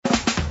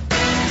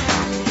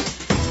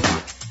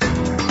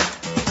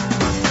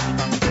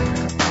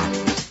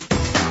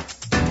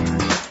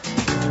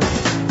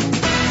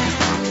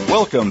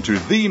Welcome to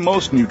the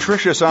most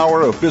nutritious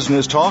hour of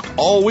business talk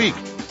all week.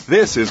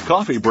 This is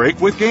Coffee Break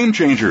with Game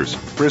Changers,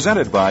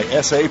 presented by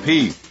SAP.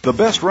 The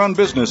best-run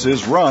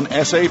businesses run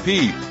SAP.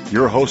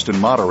 Your host and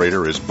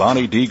moderator is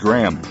Bonnie D.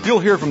 Graham. You'll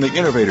hear from the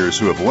innovators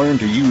who have learned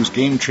to use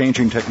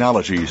game-changing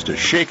technologies to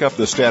shake up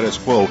the status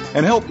quo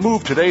and help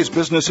move today's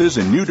businesses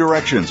in new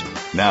directions.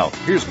 Now,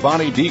 here's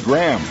Bonnie D.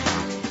 Graham.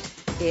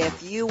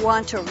 If you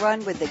want to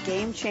run with the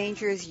Game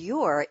Changers,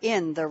 you're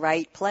in the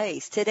right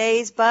place.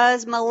 Today's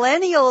buzz,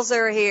 millennials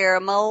are here.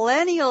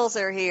 Millennials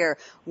are here.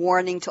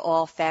 Warning to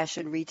all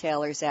fashion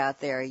retailers out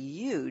there,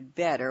 you'd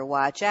better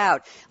watch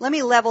out. Let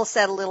me level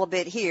set a little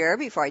bit here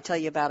before I tell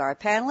you about our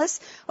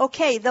panelists.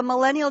 Okay, the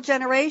millennial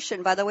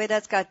generation, by the way,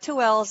 that's got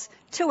two L's,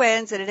 two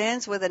N's, and it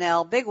ends with an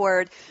L, big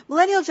word.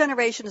 Millennial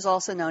generation is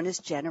also known as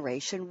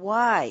Generation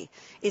Y.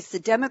 It's the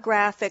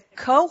demographic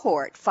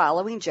cohort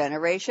following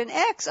Generation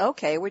X.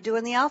 Okay, we're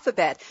doing the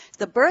alphabet.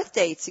 The birth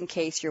dates, in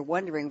case you're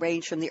wondering,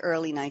 range from the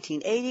early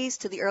 1980s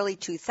to the early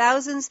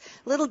 2000s.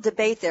 Little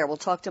debate there. We'll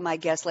talk to my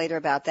guest later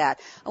about that.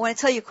 I want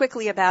to tell you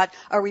quickly about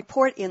a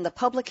report in the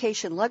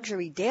publication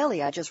Luxury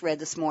Daily I just read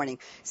this morning.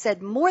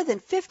 Said more than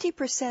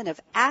 50% of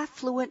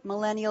affluent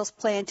millennials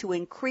plan to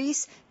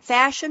increase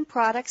fashion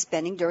product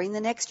spending during the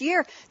next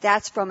year.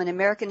 That's from an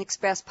American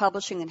Express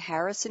Publishing and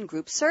Harrison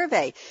Group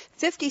survey.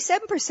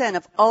 57%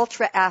 of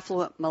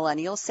ultra-affluent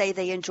millennials say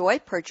they enjoy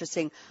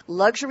purchasing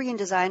luxury and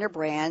designer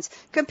brands,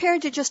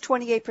 compared to just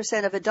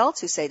 28% of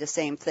adults who say the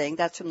same thing.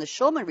 That's from the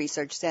Schulman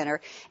Research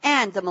Center.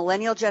 And the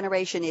millennial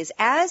generation is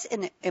as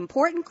an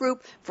important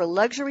group for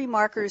luxury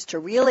marketers to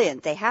reel in.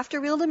 They have to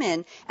reel them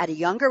in at a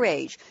younger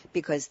age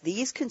because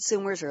these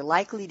consumers are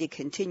likely to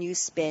continue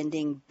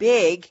spending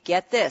big,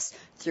 get this,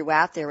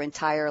 throughout their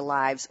entire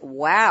lives.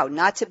 Wow,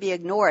 not to be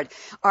ignored.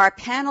 Our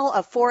panel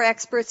of four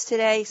experts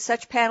today,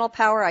 such panel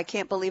power, I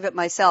can't believe it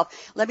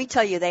myself. Let me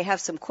tell you, they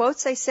have some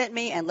quotes they sent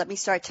me, and let me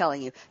start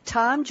telling you.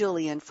 Tom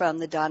Julian from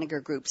the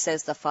Doniger Group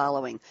says the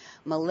following: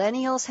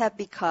 millennials have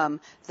become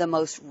the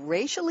most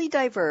racially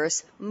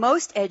diverse,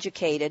 most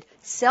educated,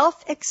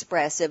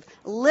 self-expressive,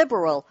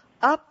 liberal,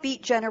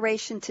 upbeat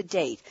generation to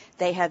date.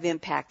 They have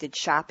impacted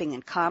shopping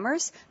and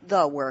commerce,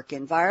 the work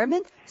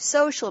environment,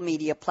 social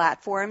media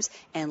platforms,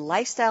 and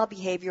lifestyle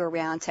behavior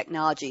around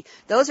technology.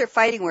 Those are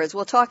fighting words.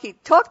 We'll talk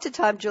to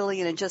Tom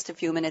Julian in just a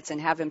few minutes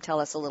and have him tell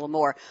us a little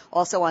more.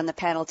 Also on the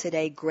panel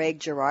today, Greg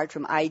Girard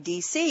from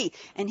IDC,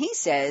 and he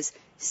says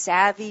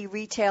savvy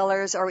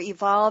retailers are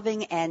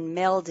evolving and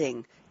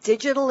melding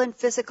digital and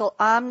physical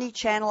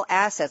omni-channel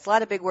assets. A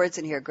lot of big words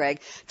in here, Greg.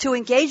 To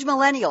engage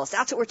millennials.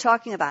 That's what we're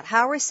talking about.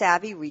 How are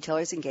savvy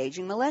retailers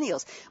engaging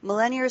millennials?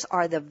 Millennials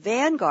are the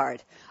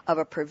vanguard of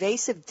a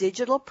pervasive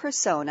digital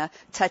persona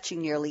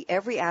touching nearly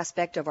every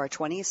aspect of our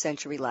 20th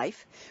century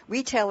life.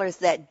 Retailers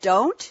that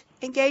don't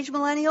engage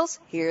millennials,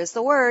 here's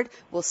the word,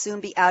 will soon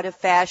be out of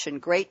fashion.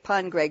 Great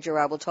pun, Greg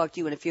Girard. We'll talk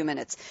to you in a few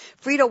minutes.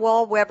 Frida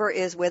Wall-Weber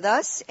is with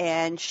us,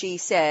 and she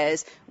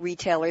says,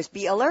 retailers,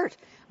 be alert.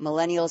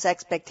 Millennials'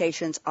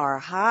 expectations are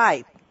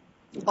high.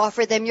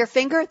 Offer them your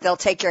finger, they'll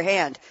take your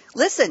hand.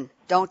 Listen,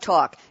 don't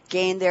talk.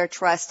 Gain their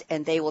trust,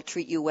 and they will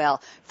treat you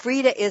well.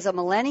 Frida is a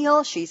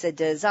millennial. She's a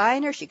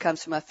designer. She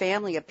comes from a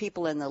family of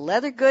people in the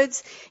leather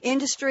goods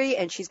industry,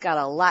 and she's got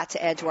a lot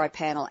to add to our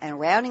panel. And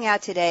rounding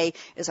out today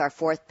is our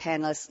fourth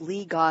panelist,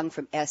 Lee Gong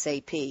from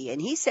SAP.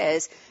 And he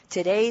says,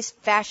 today's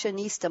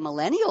fashionista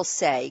millennials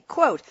say,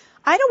 quote,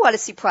 I don't want to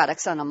see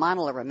products on a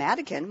model or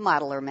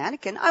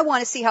mannequin. I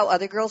want to see how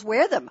other girls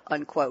wear them,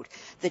 unquote.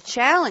 The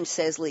challenge,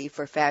 says Lee,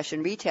 for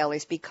fashion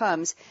retailers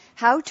becomes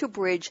how to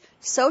bridge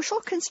social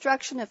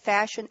construction of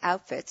fashion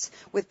outfits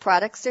with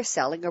products they're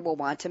selling or will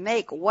want to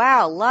make.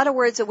 Wow, a lot of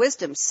words of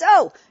wisdom.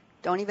 So,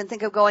 don't even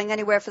think of going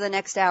anywhere for the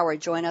next hour.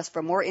 Join us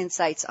for more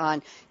insights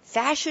on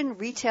Fashion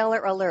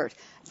Retailer Alert.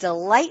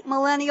 Delight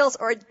Millennials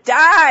or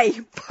Die,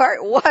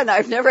 Part 1.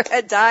 I've never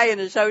had Die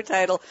in a show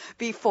title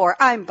before.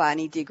 I'm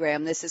Bonnie D.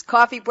 Graham. This is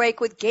Coffee Break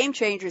with Game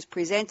Changers,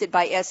 presented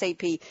by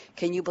SAP.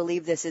 Can you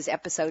believe this is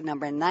episode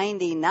number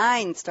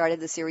 99? Started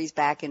the series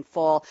back in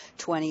fall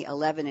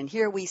 2011, and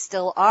here we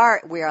still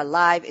are. We are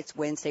live. It's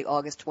Wednesday,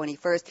 August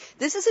 21st.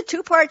 This is a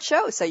two-part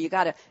show, so you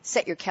got to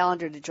set your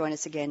calendar to join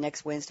us again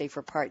next Wednesday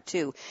for Part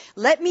 2.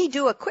 Let me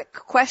do a quick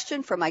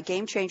question for my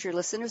Game Changer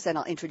listeners, then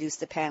I'll introduce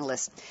the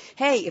panelists.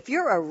 Hey, if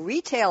you're a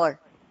retailer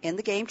in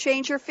the game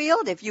changer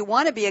field, if you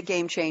want to be a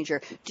game changer,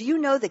 do you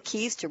know the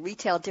keys to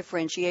retail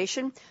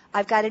differentiation?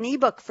 I've got an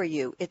ebook for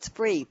you. It's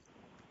free.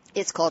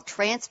 It's called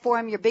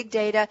Transform Your Big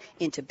Data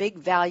into Big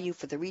Value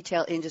for the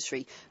Retail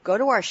Industry. Go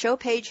to our show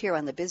page here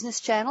on the Business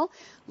Channel.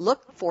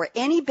 Look for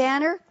any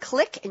banner,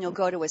 click, and you'll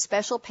go to a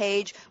special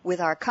page with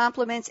our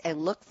compliments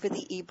and look for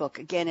the ebook.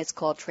 Again, it's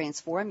called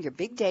Transform Your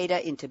Big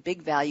Data into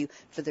Big Value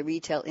for the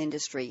Retail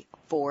Industry.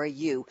 for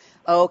you.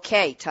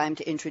 Okay, time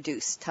to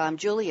introduce. Tom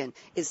Julian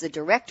is the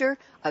Director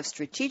of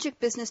Strategic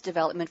Business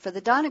Development for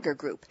the Doniger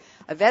Group.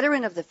 A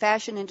veteran of the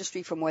fashion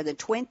industry for more than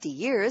 20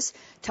 years,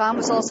 Tom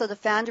was also the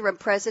founder and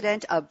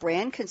president of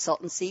brand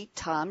consultancy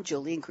Tom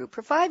Julian Group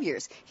for 5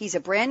 years. He's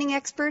a branding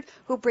expert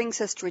who brings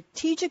a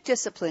strategic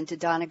discipline to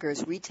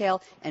Doniger's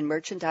retail and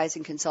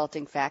merchandising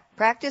consulting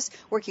practice,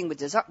 working with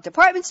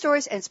department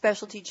stores and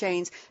specialty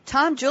chains.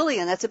 Tom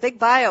Julian, that's a big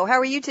bio. How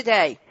are you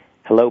today?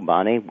 Hello,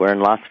 Bonnie. We're in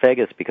Las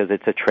Vegas because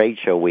it's a trade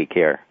show week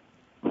here.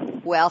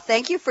 Well,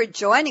 thank you for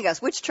joining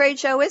us. Which trade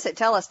show is it?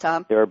 Tell us,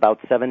 Tom. There are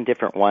about 7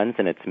 different ones,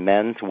 and it's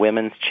men's,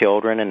 women's,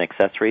 children, and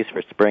accessories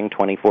for spring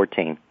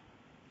 2014.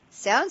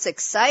 Sounds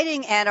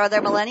exciting. And are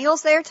there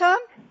millennials there, Tom?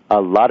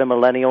 A lot of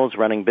millennials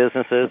running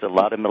businesses, a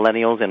lot of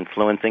millennials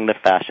influencing the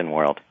fashion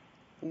world.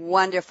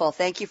 Wonderful.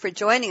 Thank you for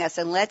joining us.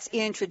 And let's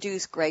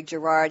introduce Greg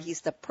Girard.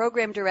 He's the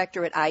program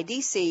director at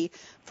IDC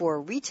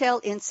for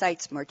Retail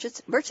Insights,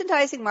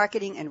 Merchandising,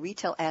 Marketing, and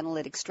Retail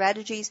Analytics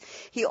Strategies.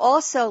 He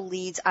also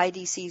leads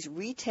IDC's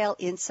Retail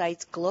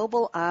Insights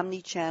Global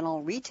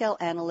Omnichannel Retail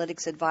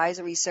Analytics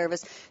Advisory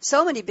Service.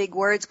 So many big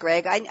words,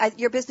 Greg.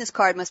 Your business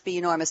card must be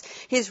enormous.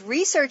 His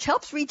research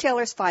helps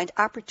retailers find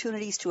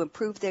opportunities to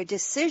improve their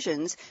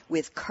decisions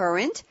with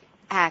current,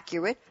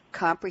 accurate,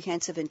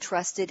 comprehensive, and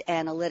trusted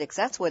analytics.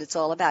 That's what it's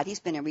all about.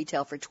 He's been in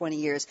retail for 20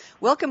 years.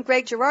 Welcome,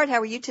 Greg Girard. How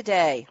are you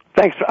today?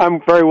 Thanks.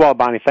 I'm very well,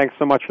 Bonnie. Thanks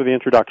so much for the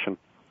introduction.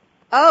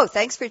 Oh,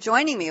 thanks for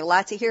joining me. A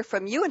lot to hear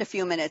from you in a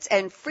few minutes.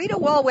 And Frida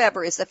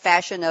Wallweber is the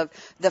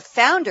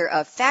founder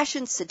of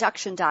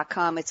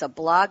FashionSeduction.com. It's a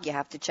blog. You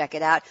have to check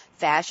it out.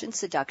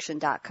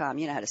 FashionSeduction.com.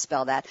 You know how to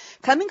spell that.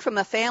 Coming from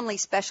a family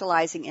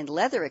specializing in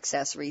leather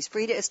accessories,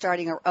 Frida is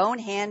starting her own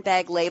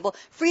handbag label.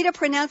 Frida,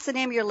 pronounce the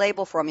name of your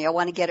label for me. I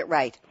want to get it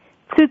right.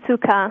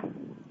 Tsutsuka.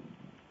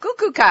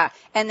 Kukuka,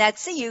 and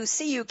that's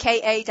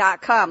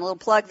CUCUKA.com. A little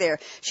plug there.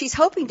 She's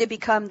hoping to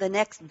become the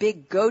next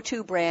big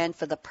go-to brand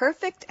for the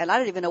perfect, and I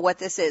don't even know what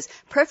this is,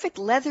 perfect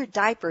leather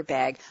diaper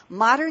bag.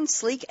 Modern,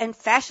 sleek, and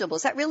fashionable.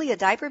 Is that really a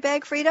diaper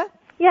bag, Frida?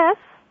 Yes.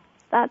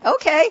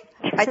 Okay.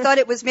 I thought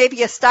it was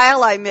maybe a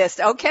style I missed.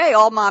 Okay,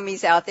 all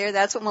mommies out there,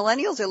 that's what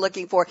millennials are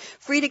looking for.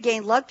 Frida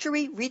gained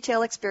luxury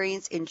retail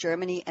experience in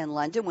Germany and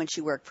London when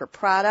she worked for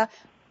Prada,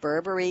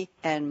 Burberry,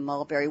 and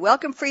Mulberry.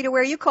 Welcome, Frida.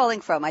 Where are you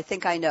calling from? I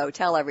think I know.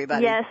 Tell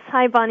everybody. Yes.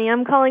 Hi, Bonnie.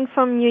 I'm calling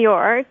from New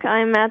York.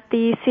 I'm at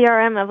the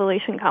CRM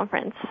Evolution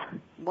Conference.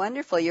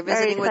 Wonderful. You're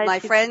visiting with my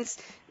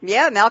friends.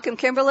 Yeah, Malcolm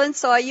Kimberlin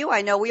saw you.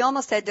 I know we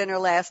almost had dinner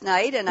last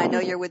night, and I know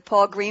you're with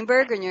Paul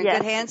Greenberg, and you're in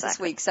good hands this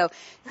week. So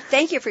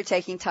thank you for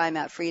taking time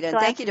out, Frida. And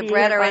thank you to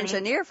Brad, our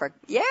engineer,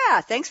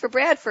 thanks for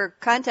Brad for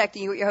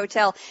contacting you at your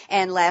hotel.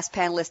 And last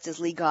panelist is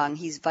Lee Gong.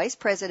 He's Vice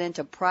President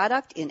of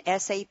Product in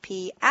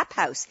SAP App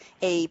House,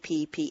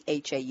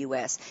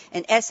 APPHAUS,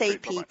 an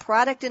SAP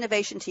product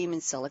innovation team in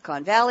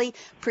Silicon Valley,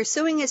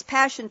 pursuing his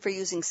passion for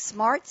using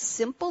smart,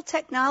 simple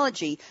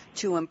technology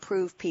to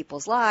improve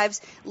people's lives.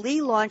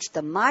 Lee launched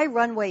the My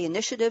Runway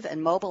initiative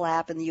and mobile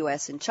app in the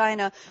U.S. and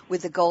China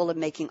with the goal of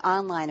making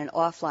online and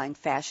offline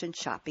fashion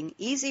shopping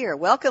easier.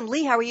 Welcome,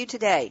 Lee. How are you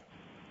today?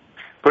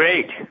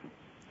 Great.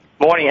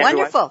 Morning, everyone.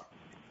 Wonderful.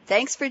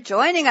 Thanks for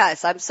joining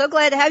us. I'm so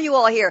glad to have you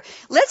all here.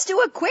 Let's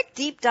do a quick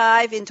deep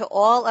dive into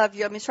all of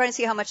your, I'm just trying to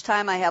see how much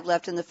time I have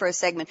left in the first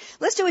segment.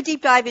 Let's do a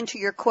deep dive into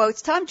your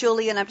quotes. Tom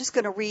Julian, I'm just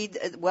going to read,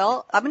 I'm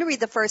going to read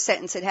the first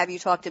sentence and have you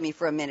talk to me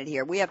for a minute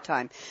here. We have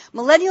time.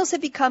 Millennials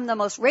have become the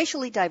most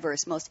racially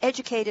diverse, most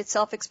educated,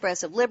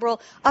 self-expressive, liberal,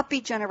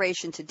 upbeat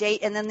generation to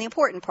date. And then the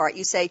important part,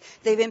 you say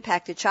they've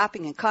impacted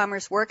shopping and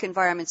commerce, work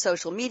environment,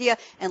 social media,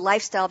 and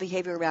lifestyle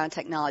behavior around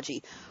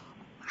technology.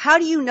 How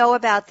do you know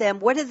about them?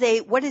 What does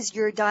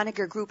your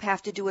Doniger group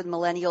have to do with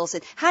millennials?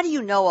 And how do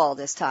you know all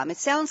this, Tom? It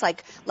sounds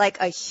like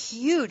a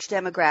huge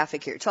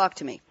demographic here. Talk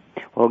to me.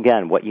 Well,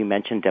 again, what you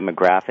mentioned,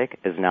 demographic,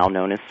 is now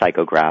known as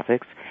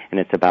psychographics, and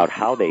it's about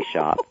how they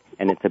shop,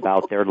 and it's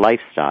about their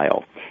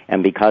lifestyle.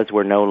 And because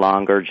we're no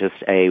longer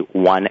just a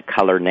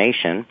one-color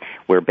nation,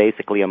 we're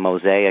basically a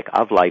mosaic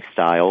of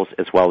lifestyles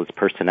as well as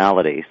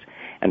personalities.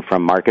 And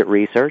from market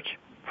research,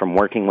 from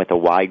working with a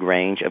wide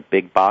range of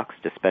big box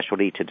to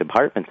specialty to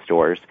department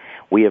stores,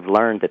 we have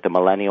learned that the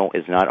millennial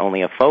is not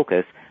only a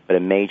focus, but a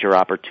major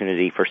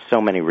opportunity for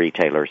so many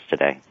retailers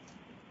today.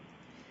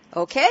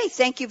 Okay,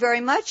 thank you very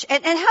much.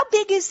 And how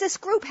big is this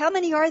group? How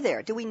many are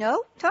there? Do we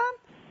know, Tom?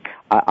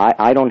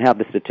 I don't have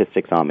the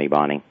statistics on me,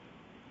 Bonnie.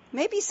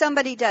 Maybe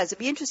somebody does. It'd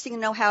be interesting to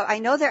know how. I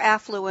know they're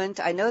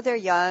affluent. I know they're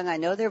young. I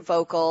know they're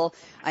vocal.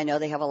 I know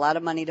they have a lot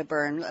of money to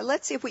burn.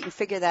 Let's see if we can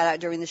figure that out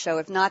during the show.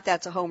 If not,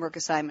 that's a homework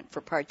assignment for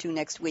part 2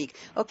 next week.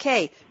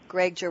 Okay,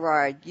 Greg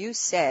Girard, you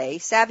say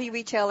savvy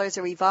retailers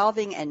are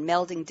evolving and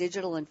melding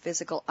digital and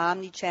physical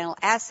omni-channel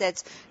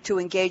assets to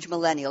engage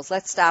millennials.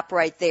 Let's stop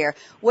right there.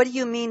 What do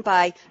you mean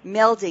by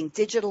melding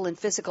digital and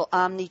physical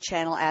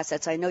omni-channel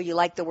assets? I know you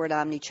like the word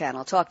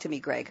omni-channel. Talk to me,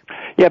 Greg.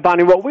 Yeah,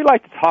 Bonnie, what we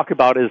like to talk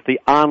about is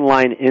the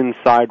online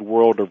inside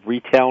world of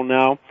retail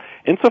now.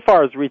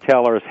 insofar as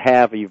retailers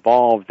have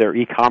evolved their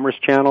e-commerce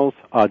channels,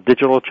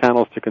 digital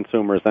channels to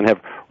consumers, and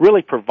have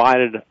really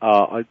provided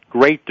a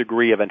great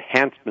degree of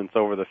enhancements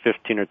over the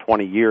 15 or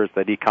 20 years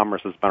that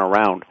e-commerce has been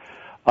around,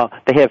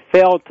 they have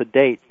failed to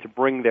date to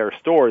bring their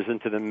stores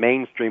into the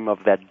mainstream of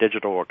that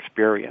digital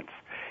experience.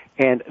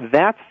 And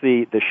that's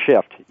the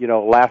shift.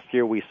 Last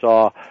year we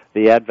saw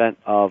the advent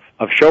of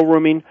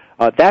showrooming.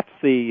 That's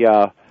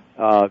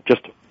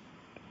just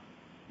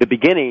the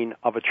beginning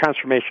of a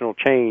transformational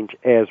change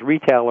as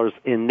retailers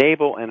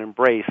enable and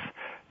embrace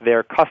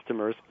their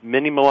customers,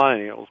 many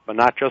millennials, but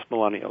not just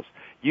millennials,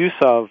 use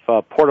of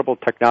portable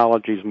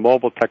technologies,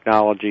 mobile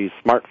technologies,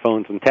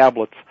 smartphones and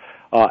tablets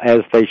as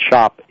they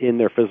shop in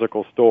their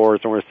physical stores.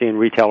 And we're seeing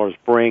retailers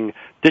bring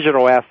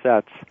digital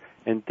assets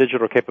and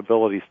digital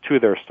capabilities to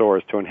their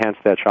stores to enhance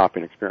that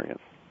shopping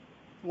experience.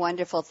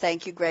 Wonderful.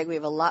 Thank you, Greg. We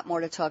have a lot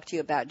more to talk to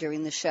you about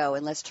during the show.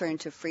 And let's turn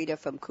to Frida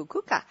from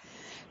Kukuka.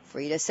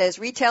 Frida says,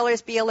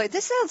 retailers, be alert.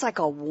 This sounds like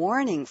a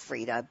warning,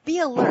 Frida. Be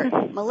alert.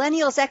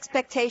 Millennials'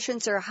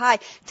 expectations are high.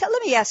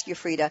 Let me ask you,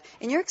 Frida,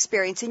 in your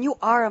experience, and you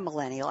are a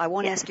millennial. I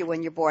won't ask you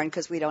when you're born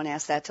because we don't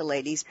ask that to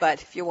ladies,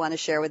 but if you want to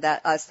share with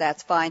us,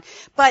 that's fine.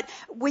 But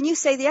when you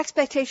say the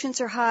expectations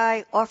are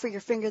high, offer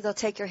your finger, they'll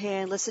take your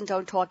hand, listen,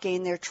 don't talk,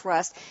 gain their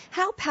trust,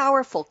 how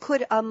powerful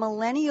could a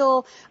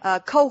millennial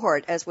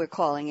cohort, as we're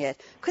calling it,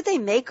 could they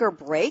make or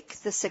break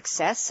the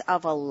success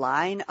of a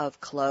line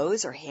of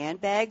clothes or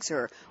handbags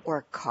or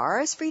cars?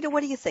 Frida,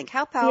 what do you think?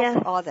 How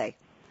powerful are they?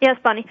 Yes,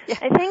 Bonnie. Yeah.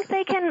 I think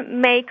they can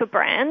make a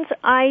brand.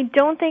 I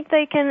don't think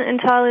they can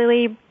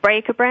entirely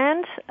break a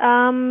brand,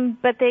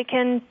 but they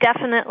can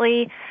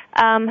definitely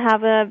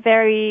have a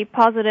very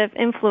positive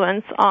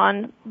influence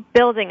on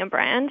building a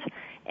brand.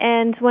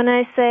 And when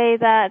I say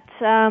that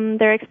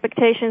their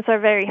expectations are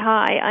very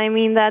high, I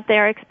mean that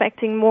they're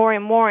expecting more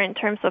and more in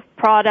terms of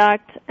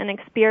product and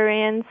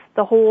experience,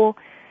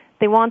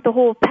 they want the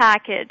whole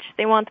package.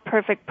 They want the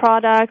perfect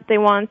product. They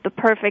want the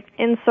perfect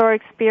in-store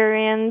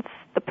experience,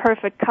 the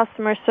perfect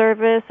customer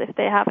service if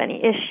they have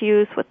any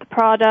issues with the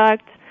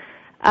product.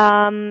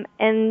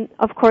 And,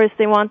 of course,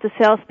 they want the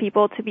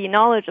salespeople to be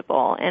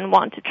knowledgeable and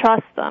want to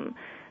trust them.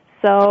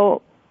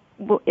 So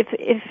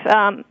if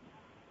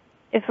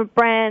a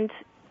brand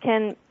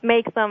can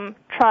make them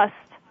trust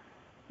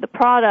the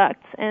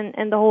product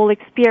and the whole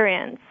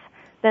experience,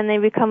 then they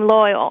become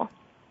loyal.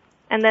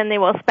 And then they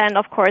will spend,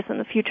 of course, in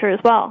the future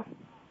as well.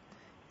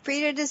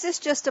 Frida, does this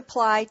just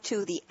apply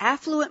to the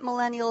affluent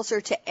millennials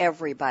or to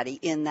everybody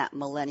in that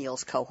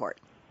millennials cohort?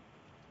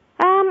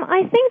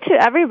 I think to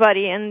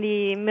everybody in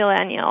the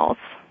millennials.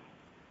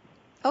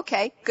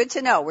 Okay, good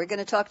to know. We're going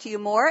to talk to you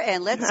more,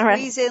 and let's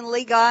squeeze in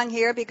Lee Gong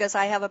here because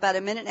I have about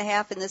a minute and a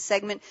half in this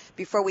segment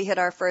before we hit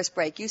our first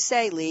break. You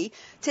say, Lee,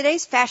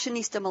 today's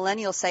fashionista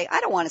millennials say,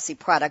 I don't want to see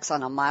products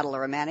on a model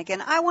or a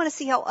mannequin. I want to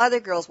see how other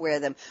girls wear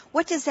them.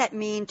 What does that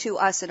mean to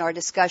us in our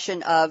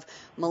discussion of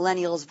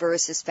millennials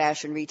versus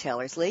fashion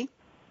retailers? Lee?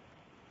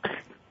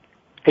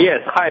 Yes.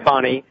 Hi,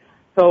 Bonnie.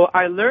 So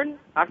I learned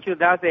actually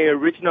that's a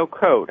original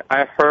code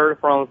I heard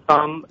from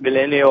some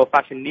millennial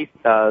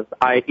fashionistas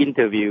I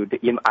interviewed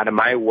at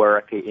my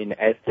work in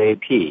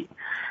SAP.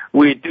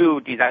 We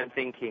do design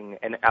thinking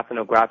and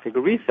ethnographic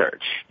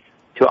research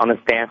to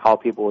understand how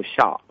people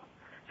shop.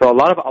 So a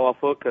lot of our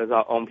focus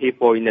are on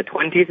people in the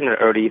 20s and the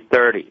early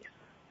 30s.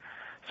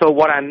 So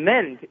what I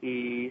meant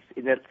is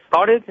it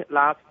started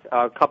last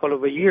couple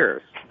of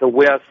years. So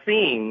we are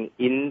seeing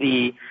in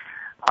the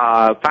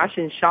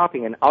fashion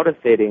shopping and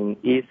outfitting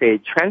is a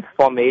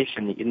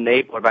transformation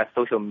enabled by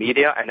social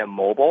media and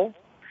mobile.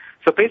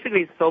 So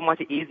basically it's so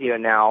much easier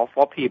now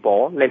for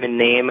people, let me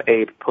name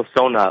a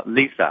persona,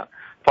 Lisa,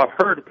 for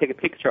her to take a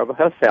picture of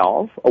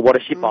herself or what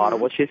she bought or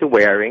what she's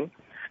wearing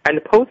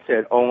and post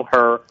it on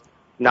her,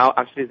 now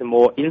actually the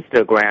more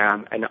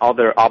Instagram and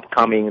other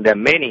upcoming, there are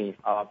many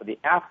of the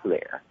apps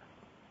there.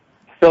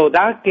 So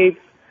that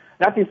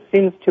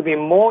seems to be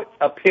more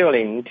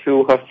appealing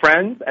to her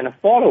friends and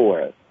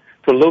followers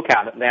to look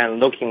at than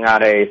looking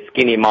at a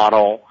skinny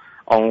model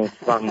on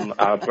some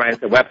brand's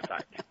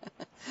website.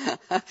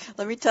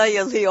 Let me tell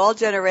you, Lee, all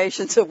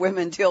generations of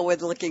women deal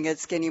with looking at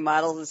skinny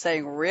models and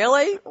saying,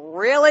 really?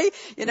 Really?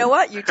 You know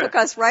what? You took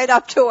us right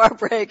up to our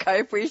break. I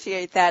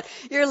appreciate that.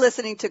 You're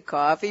listening to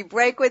Coffee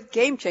Break with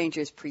Game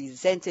Changers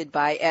presented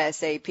by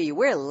SAP.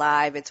 We're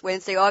live. It's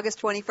Wednesday, August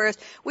 21st.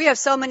 We have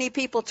so many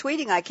people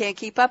tweeting, I can't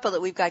keep up with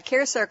it. We've got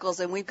Care Circles,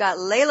 and we've got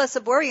Layla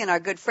Saburian, our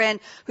good friend,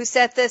 who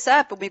set this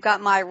up, and we've got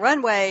My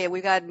Runway, and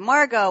we've got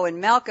Margot and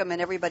Malcolm, and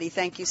everybody,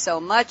 thank you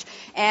so much.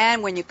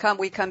 And when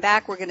we come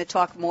back, we're going to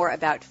talk more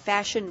about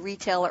Fashion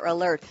Retailer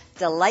Alert,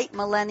 Delight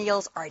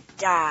Millennials or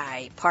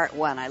Die, Part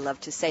 1. I love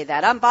to say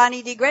that. I'm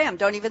Bonnie D. Graham.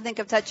 Don't even think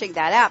of touching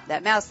that app,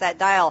 that mouse, that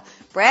dial.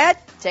 Brad,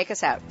 take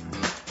us out.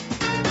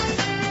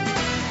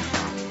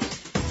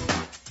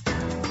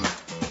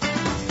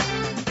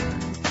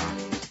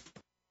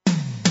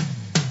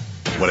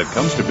 When it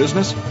comes to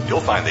business,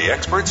 you'll find the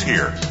experts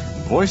here.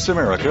 Voice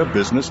America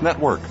Business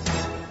Network.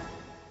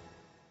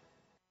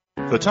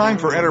 The time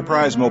for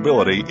enterprise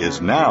mobility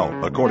is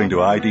now, according to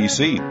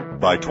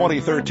IDC. By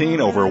 2013,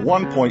 over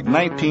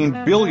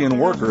 1.19 billion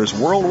workers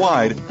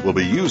worldwide will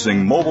be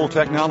using mobile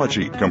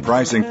technology,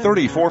 comprising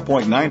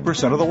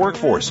 34.9% of the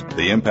workforce.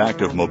 The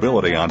impact of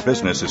mobility on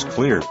business is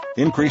clear.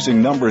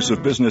 Increasing numbers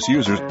of business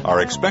users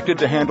are expected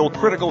to handle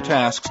critical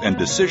tasks and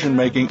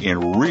decision-making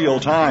in real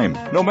time,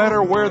 no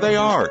matter where they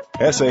are.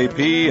 SAP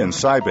and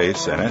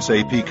Sybase, an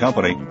SAP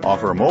company,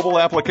 offer mobile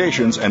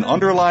applications and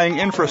underlying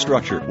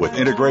infrastructure with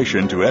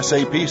integration to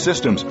SAP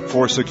systems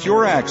for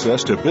secure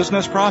access to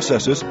business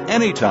processes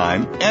anytime,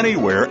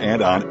 anywhere,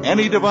 and on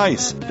any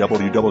device.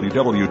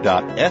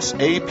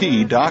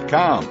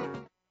 www.sap.com.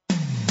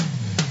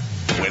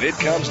 When it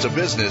comes to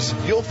business,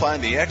 you'll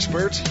find the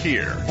experts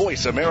here.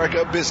 Voice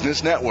America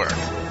Business Network.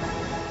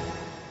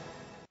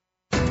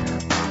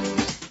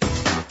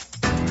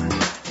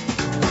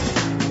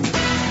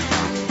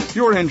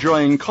 You're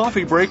enjoying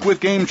Coffee Break with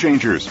Game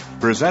Changers,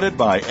 presented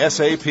by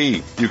SAP.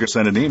 You can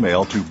send an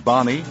email to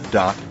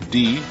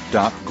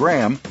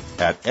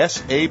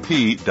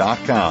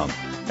bonnie.d.graham@sap.com.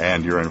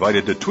 And you're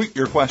invited to tweet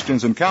your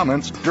questions and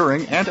comments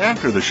during and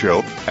after the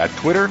show at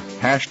Twitter,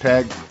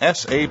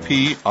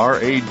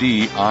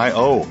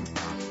 #SAPRADIO.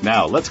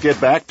 Now, let's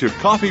get back to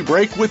Coffee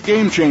Break with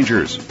Game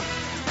Changers.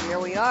 Here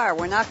we are.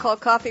 We're not called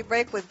Coffee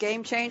Break with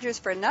Game Changers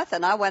for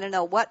nothing. I want to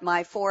know what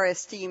my four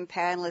esteemed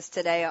panelists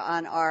today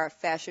on our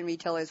Fashion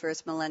Retailers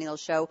vs. Millennials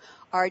show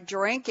are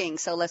drinking.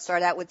 So let's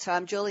start out with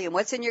Tom Julian.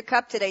 What's in your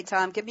cup today,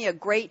 Tom? Give me a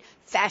great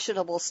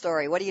fashionable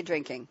story. What are you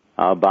drinking?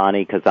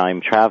 Bonnie, because I'm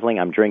traveling,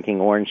 I'm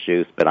drinking orange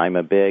juice, but I'm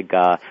a big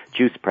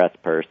juice press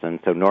person.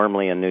 So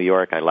normally in New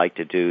York, I like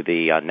to do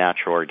the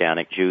natural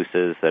organic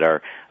juices that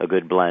are a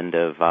good blend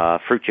of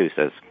fruit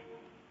juices.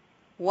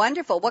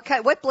 Wonderful.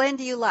 What blend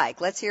do you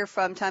like? Let's hear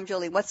from Tom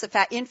Julian. What's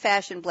the in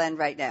fashion blend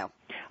right now?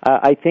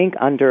 I think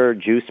under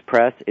Juice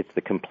Press, it's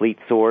the Complete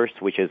Source,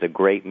 which is a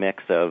great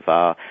mix of,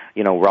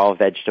 raw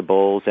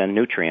vegetables and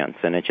nutrients.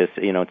 And it just,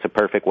 it's a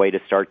perfect way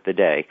to start the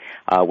day.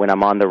 When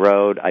I'm on the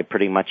road, I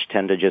pretty much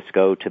tend to just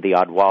go to the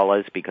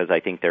Odwalas because I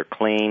think they're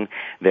clean,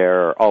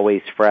 they're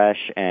always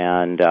fresh,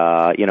 and,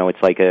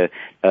 it's like a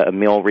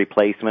meal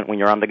replacement when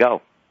you're on the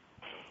go.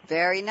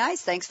 Very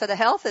nice. Thanks for the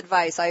health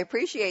advice. I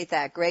appreciate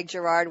that. Greg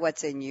Girard,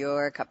 what's in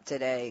your cup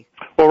today?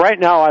 Well, right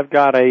now I've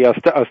got a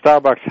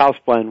Starbucks house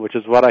blend, which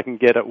is what I can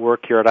get at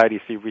work here at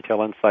IDC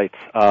Retail Insights.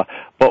 But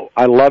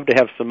I love to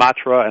have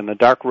Sumatra and the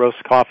dark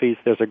roast coffees.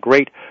 There's a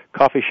great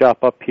coffee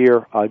shop up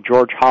here,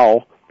 George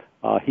Howell.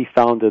 He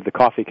founded the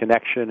Coffee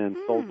Connection and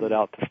sold it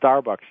out to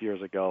Starbucks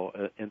years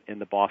ago in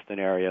the Boston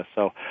area.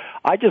 So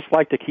I just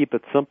like to keep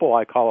it simple.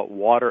 I call it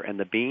water and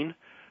the bean.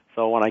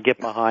 So when I get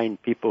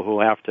behind people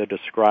who have to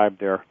describe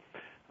their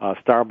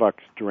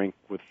Starbucks drink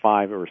with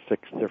 5 or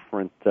 6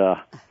 different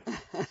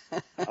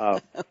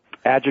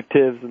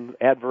adjectives and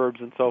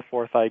adverbs and so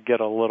forth, I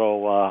get a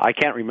little, I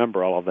can't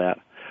remember all of that.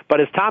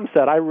 But as Tom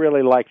said, I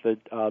really like the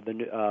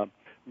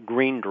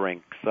green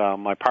drinks.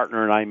 My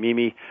partner and I,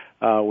 Mimi,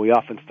 we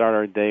often start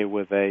our day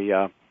with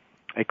a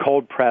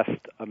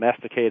cold-pressed,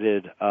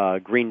 masticated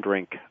green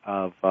drink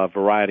of a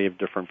variety of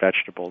different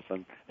vegetables.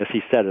 And as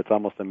he said, it's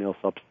almost a meal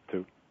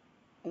substitute.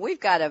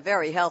 We've got a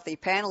very healthy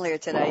panel here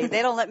today.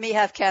 They don't let me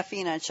have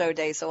caffeine on show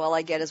day, so all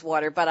I get is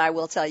water. But I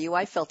will tell you,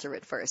 I filter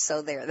it first.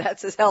 So there,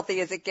 that's as healthy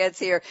as it gets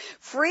here.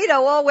 Frida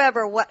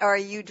Allweber, what are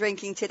you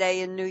drinking today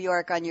in New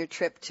York on your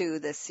trip to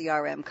the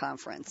CRM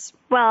conference?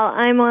 Well,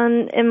 I'm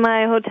in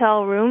my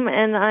hotel room,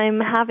 and I'm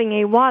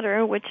having a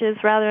water, which is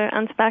rather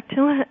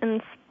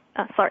unspectacular.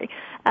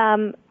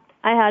 I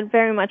had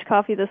very much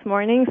coffee this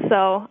morning,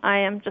 so I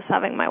am just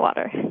having my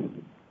water.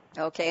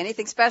 Okay,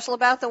 anything special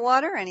about the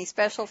water? Any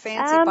special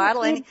fancy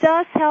bottle? It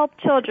does help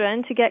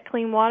children to get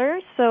clean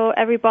water, so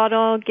every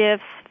bottle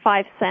gives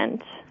 5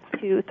 cents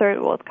to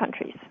third world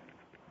countries.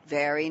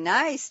 Very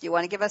nice. Do you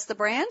want to give us the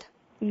brand?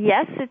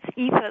 Yes, it's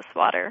Ethos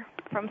water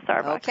from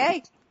Starbucks.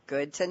 Okay,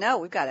 good to know.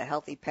 We've got a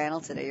healthy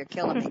panel today. You're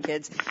killing me,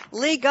 kids.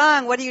 Lee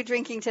Gong, what are you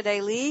drinking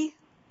today, Lee?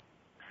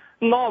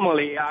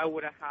 Normally, I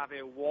would have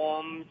a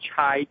warm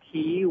chai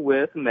tea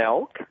with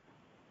milk.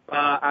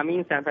 I'm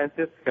in San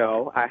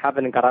Francisco. I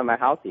haven't got out of my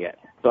house yet,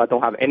 so I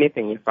don't have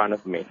anything in front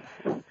of me.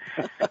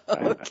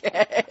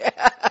 Okay.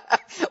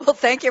 Well,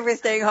 thank you for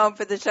staying home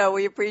for the show.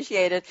 We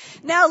appreciate it.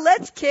 Now,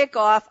 let's kick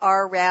off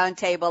our round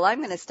table. I'm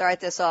going to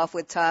start this off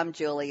with Tom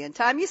Julian.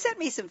 Tom, you sent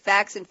me some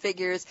facts and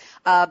figures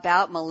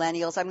about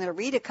millennials. I'm going to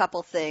read a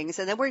couple things,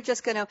 and then we're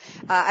just going to,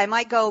 I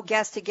might go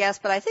guest to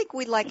guest, but I think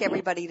we'd like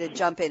everybody to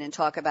jump in and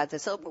talk about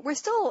this. So we're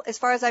still, as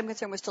far as I'm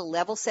concerned, we're still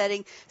level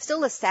setting,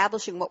 still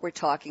establishing what we're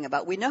talking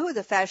about. We know who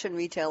the fashion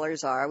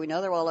retailers are. We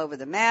know they're all over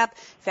the map.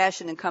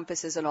 Fashion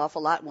encompasses an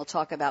awful lot, and we'll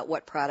talk about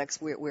what products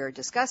we're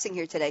discussing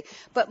here today.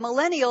 But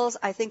millennials,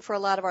 I think for a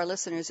lot of our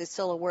listeners, it's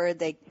still a word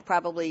they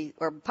probably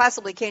or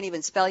possibly can't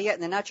even spell yet,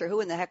 and they're not sure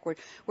who in the heck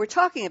we're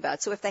talking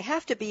about. So if they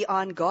have to be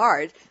on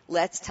guard,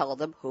 let's tell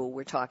them who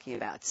we're talking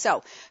about.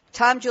 So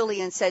Tom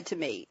Julian said to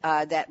me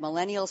that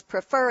millennials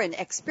prefer an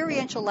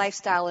experiential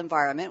lifestyle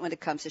environment when it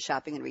comes to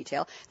shopping and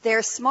retail.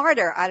 They're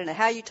smarter. I don't know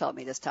how you told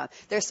me this, Tom.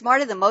 They're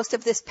smarter than most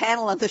of this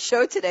panel on the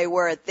show today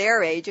were at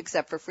their age,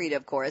 except for Frida,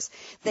 of course.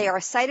 They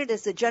are cited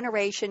as the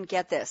generation,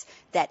 get this,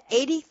 that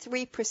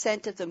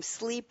 83% of them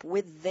sleep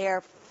with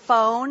their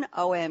phone,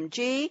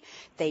 OMG.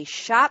 They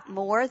shop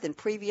more than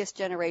previous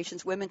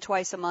generations, women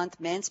twice a month,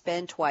 men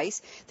spend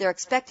twice. They're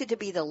expected to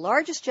be the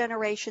largest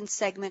generation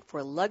segment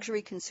for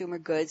luxury consumer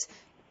goods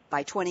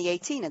by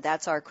 2018, and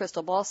that's our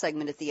crystal ball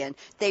segment at the end.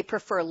 They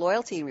prefer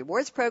loyalty and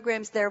rewards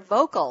programs. They're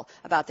vocal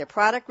about their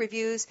product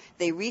reviews.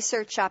 They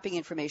research shopping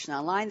information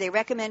online. They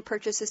recommend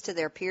purchases to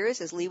their peers.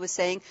 As Lee was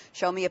saying,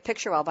 show me a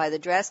picture, I'll buy the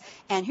dress.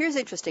 And here's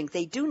interesting.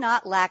 They do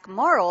not lack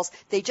morals.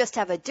 They just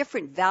have a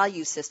different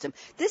value system.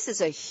 This is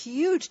a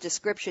huge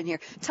description here.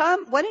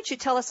 Tom, why don't you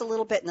tell us a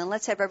little bit, and then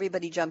let's have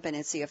everybody jump in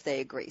and see if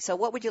they agree. So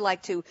what would you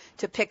like to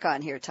pick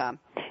on here, Tom?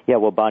 Yeah,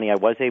 well, Bonnie, I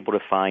was able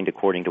to find,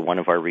 according to one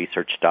of our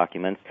research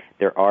documents,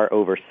 there are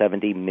over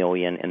 70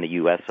 million in the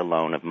U.S.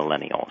 alone of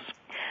millennials.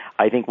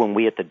 I think when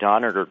we at the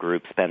Doniger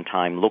Group spend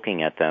time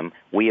looking at them,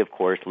 we, of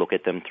course, look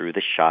at them through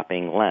the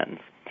shopping lens.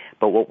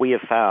 But what we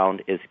have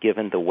found is,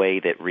 given the way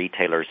that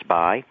retailers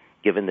buy,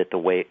 given that the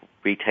way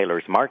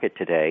retailers market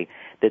today,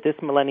 that this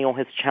millennial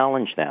has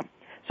challenged them.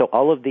 So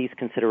all of these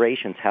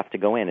considerations have to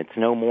go in. It's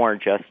no more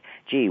just,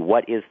 gee,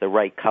 what is the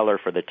right color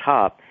for the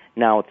top?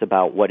 Now it's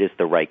about what is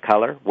the right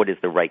color, what is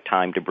the right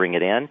time to bring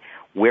it in,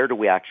 where do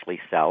we actually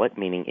sell it,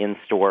 meaning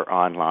in-store,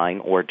 online,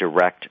 or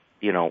direct,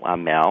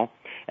 mail.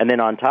 And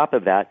then on top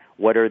of that,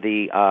 what are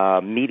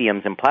the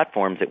mediums and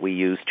platforms that we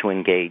use to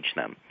engage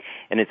them?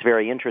 And it's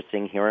very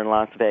interesting here in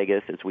Las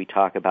Vegas as we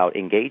talk about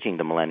engaging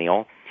the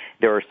millennial.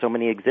 There are so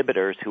many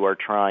exhibitors who are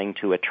trying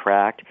to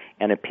attract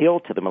and appeal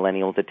to the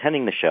millennials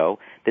attending the show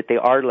that they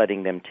are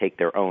letting them take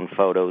their own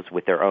photos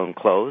with their own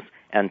clothes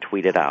and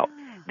tweet it out.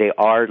 They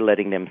are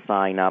letting them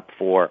sign up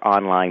for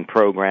online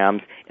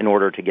programs in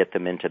order to get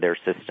them into their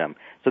system.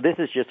 So this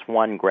is just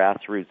one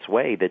grassroots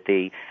way that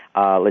the,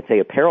 let's say,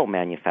 apparel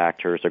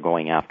manufacturers are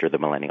going after the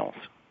millennials.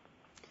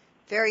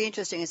 Very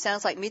interesting. It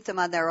sounds like meet them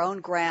on their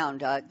own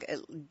ground.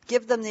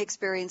 Give them the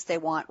experience they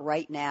want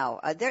right now.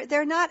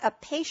 They're not a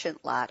patient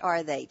lot,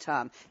 are they,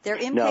 Tom? They're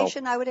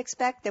impatient, no. I would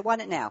expect. They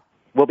want it now.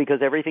 Well,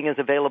 because everything is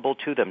available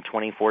to them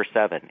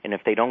 24/7. And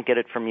if they don't get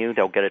it from you,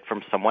 they'll get it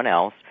from someone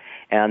else.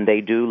 And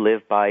they do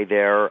live by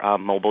their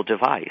mobile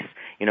device.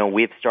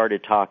 We've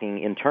started talking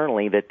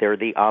internally that they're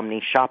the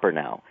omni-shopper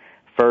now.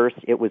 First,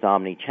 it was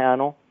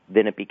omni-channel.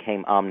 Then it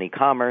became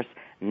omni-commerce.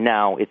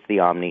 Now it's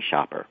the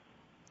omni-shopper.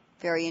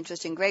 Very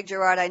interesting. Greg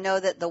Girard, I know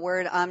that the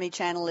word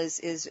omni-channel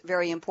is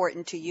very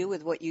important to you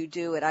with what you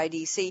do at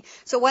IDC.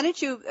 So why don't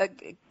you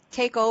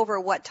take over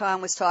what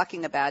Tom was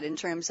talking about in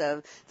terms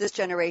of this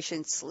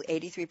generation,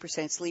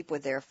 83% sleep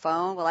with their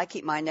phone. Well, I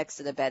keep mine next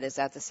to the bed. Is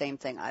that the same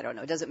thing? I don't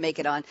know. It doesn't make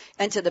it on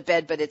into the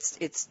bed, but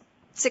it's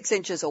 6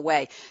 inches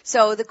away.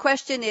 So the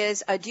question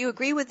is, do you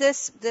agree with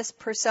this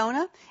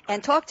persona?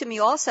 And talk to me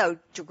also,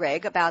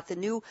 Greg, about the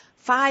new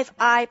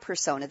 5I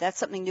persona. That's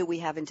something new we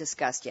haven't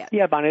discussed yet.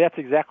 Yeah, Bonnie, that's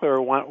exactly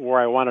where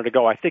I wanted to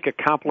go. I think it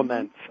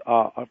complements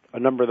a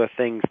number of the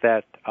things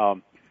that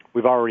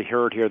we've already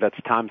heard here that's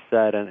Tom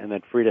said and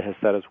that Frida has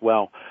said as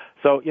well.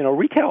 So,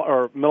 retail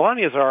or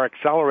millennials are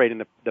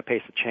accelerating the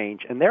pace of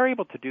change, and they're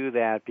able to do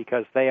that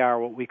because they are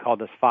what we call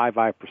this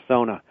 5I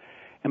persona.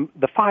 And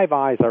the 5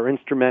 Eyes are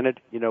instrumented,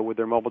 with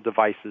their mobile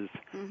devices.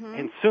 Mm-hmm.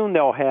 And soon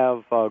they'll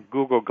have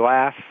Google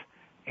Glass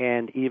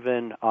and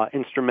even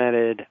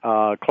instrumented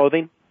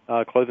clothing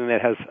that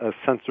has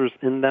sensors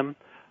in them.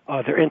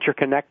 They're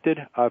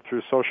interconnected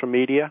through social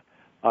media.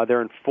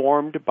 They're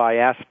informed by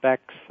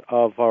aspects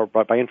of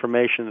by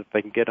information that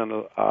they can get on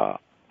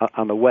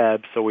the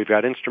web. So we've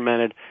got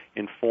instrumented,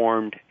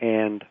 informed,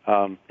 and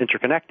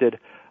interconnected.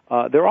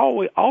 They're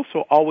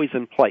also always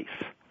in place.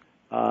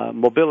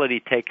 Mobility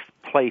takes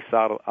place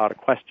out of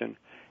question,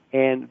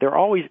 and they're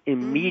always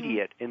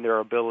immediate in their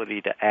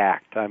ability to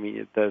act. I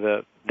mean,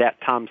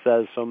 that Tom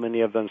says so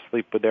many of them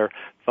sleep with their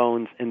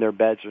phones in their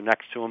beds or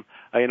next to them.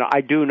 I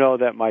do know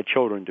that my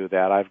children do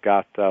that. I've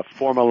got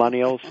 4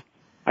 millennials.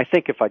 I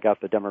think if I got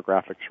the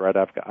demographics right,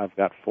 I've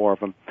got 4 of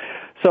them.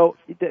 So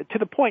to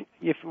the point,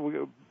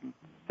 to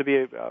be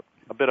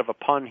a bit of a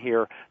pun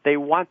here, they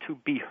want to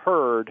be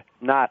heard,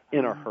 not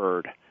in a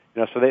herd.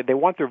 So they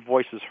want their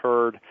voices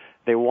heard.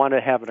 They want to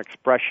have an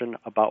expression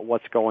about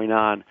what's going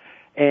on.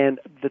 And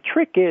the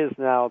trick is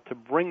now to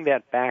bring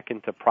that back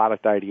into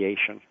product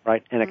ideation,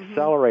 right, and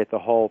accelerate the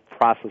whole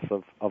process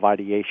of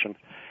ideation.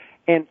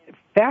 And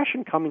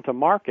fashion coming to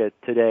market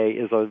today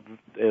is,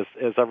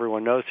 as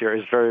everyone knows here,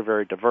 is very,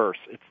 very diverse.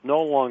 It's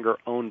no longer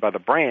owned by the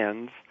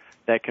brands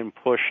that can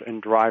push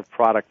and drive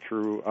product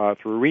through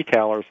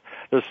retailers.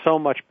 There's so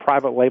much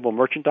private label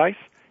merchandise.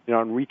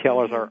 And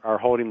retailers are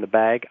holding the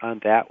bag on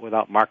that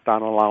without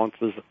markdown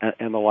allowances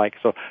and the like.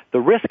 So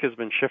the risk has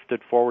been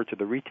shifted forward to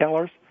the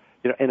retailers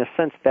in a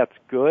sense, that's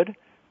good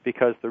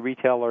because the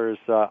retailers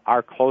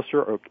are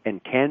closer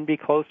and can be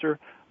closer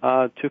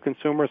to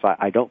consumers.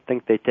 I don't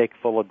think they take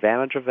full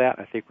advantage of that.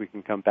 I think we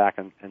can come back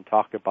and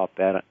talk about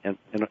that in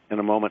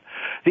a moment.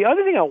 The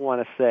other thing I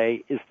want to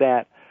say is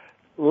that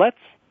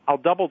I'll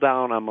double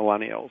down on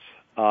millennials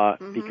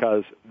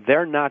because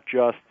they're not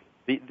just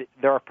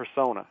they're a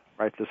persona,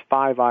 right? This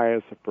 5I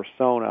is a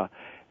persona,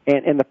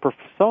 and the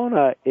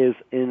persona is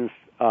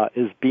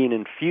being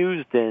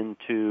infused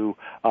into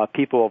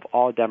people of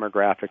all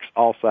demographics,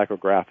 all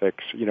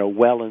psychographics,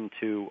 well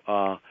into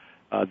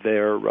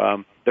their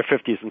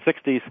 50s and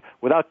 60s.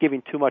 Without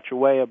giving too much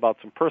away about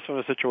some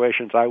personal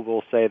situations, I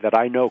will say that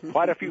I know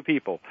quite a few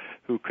people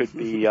who could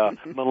be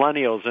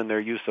millennials in their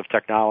use of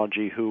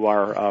technology who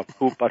are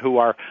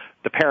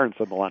the parents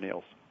of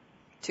millennials.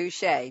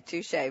 Touche.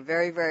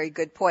 Very, very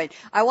good point.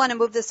 I want to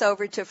move this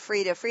over to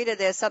Frida. Frida,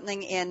 there's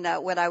something in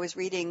when I was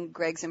reading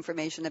Greg's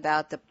information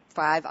about the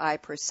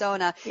 5I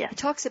persona. Yes. He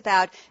talks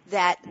about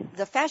that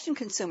the fashion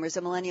consumers,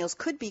 the millennials,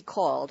 could be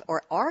called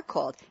or are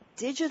called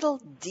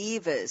digital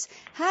divas.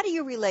 How do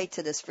you relate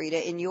to this,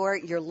 Frida?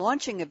 You're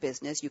launching a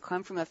business. You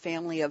come from a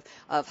family of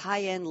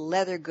high-end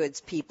leather goods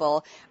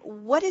people.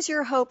 What is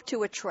your hope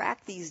to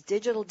attract these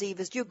digital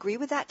divas? Do you agree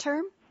with that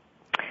term?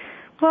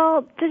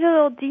 Well,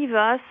 digital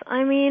divas,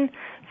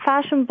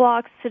 fashion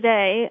blogs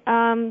today,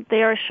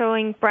 they are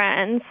showing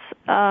brands,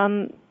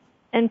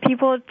 and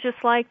people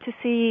just like to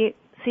see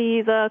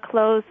the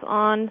clothes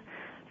on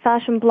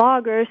fashion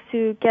bloggers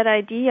to get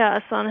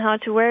ideas on how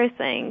to wear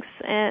things,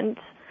 and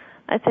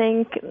I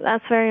think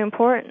that's very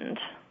important.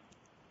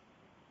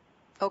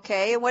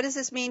 Okay, and what does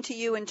this mean to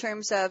you in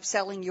terms of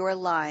selling your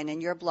line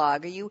and your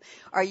blog?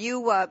 Are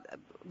you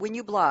when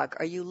you blog,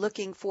 are you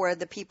looking for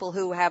the people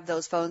who have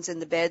those phones in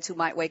the beds who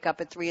might wake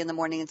up at 3 a.m.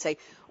 and say,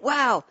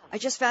 wow, I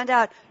just found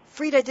out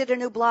Frida did a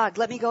new blog.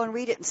 Let me go and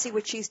read it and see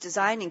what she's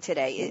designing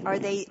today. Are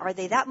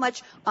they that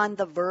much on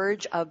the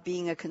verge of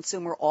being a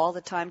consumer all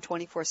the time,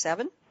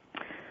 24/7?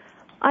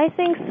 I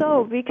think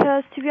so,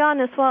 because to be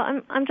honest,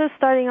 I'm just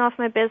starting off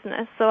my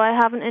business, so I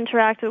haven't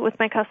interacted with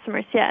my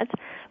customers yet.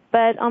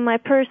 But on my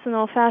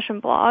personal fashion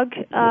blog,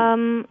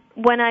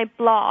 when I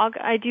blog,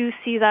 I do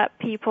see that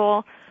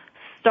people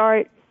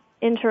start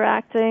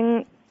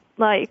interacting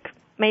like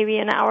maybe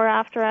an hour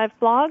after I've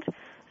blogged.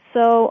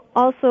 So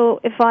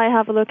also, if I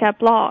have a look at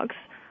blogs,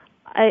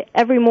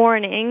 every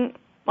morning,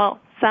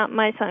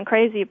 might sound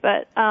crazy,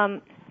 but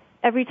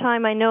every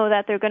time I know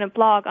that they're going to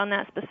blog on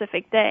that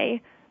specific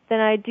day,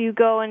 then I do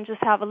go and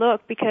just have a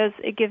look because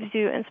it gives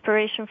you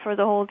inspiration for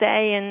the whole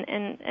day,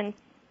 and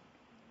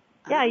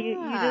you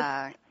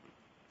just...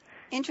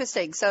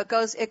 Interesting. So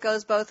it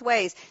goes both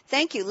ways.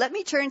 Thank you. Let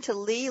me turn to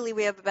Lee. Lee,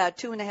 we have about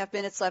 2.5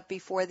 minutes left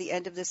before the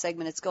end of this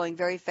segment. It's going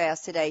very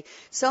fast today.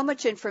 So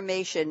much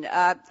information.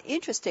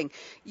 Interesting.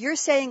 You're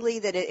saying, Lee,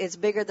 that it's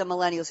bigger than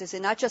millennials. It's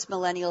not just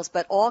millennials,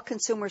 but all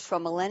consumers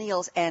from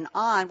millennials and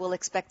on will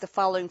expect the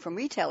following from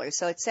retailers.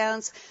 So it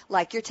sounds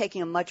like you're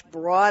taking a much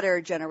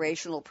broader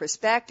generational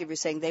perspective. You're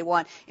saying they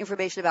want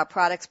information about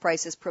products,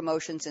 prices,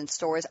 promotions, and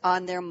stores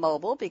on their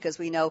mobile, because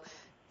we know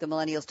the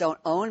millennials don't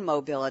own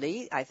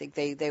mobility. I think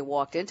they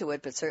walked into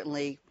it, but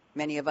certainly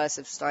many of us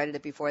have started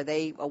it before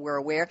they were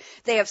aware.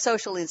 They have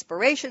social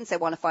inspirations. They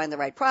want to find the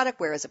right product.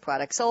 Where is the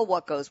product sold?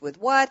 What goes with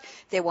what?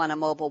 They want a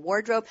mobile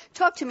wardrobe.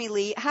 Talk to me,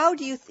 Lee. How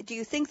do you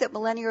think that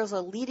millennials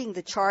are leading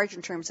the charge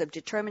in terms of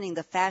determining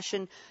the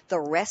fashion the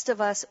rest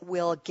of us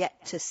will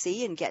get to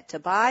see and get to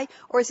buy,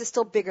 or is it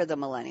still bigger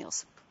than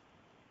millennials?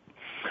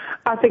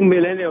 I think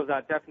millennials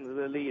are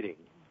definitely leading.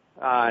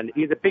 And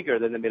it's bigger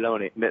than the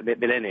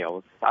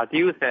millennials. As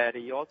you said,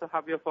 you also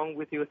have your phone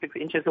with you 6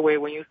 inches away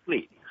when you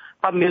sleep.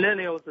 But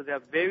millennials,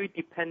 they're very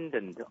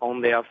dependent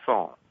on their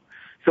phone.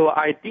 So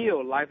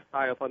ideal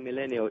lifestyle for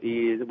millennial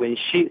is when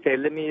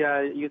let me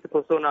use the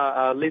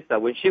persona Lisa.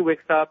 When she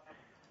wakes up,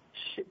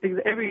 because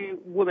every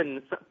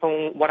woman's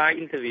phone, what I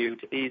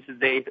interviewed, is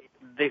they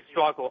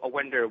struggle or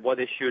wonder what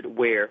they should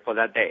wear for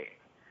that day.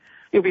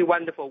 It would be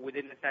wonderful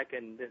within a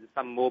second,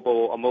 some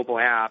mobile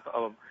app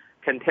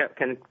can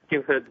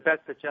give her the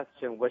best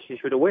suggestion what she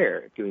should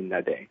wear during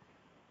that day.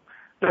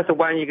 That's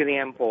one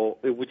example,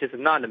 which is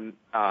not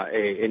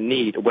a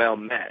need well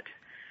met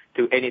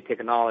to any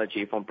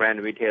technology from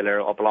brand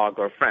retailer or blog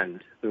or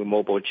friend through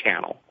mobile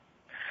channel.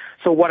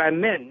 So what I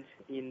meant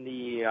in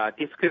the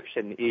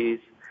description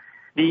is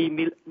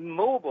the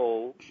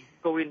mobile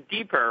going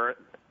deeper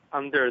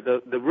under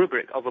the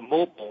rubric of a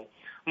mobile.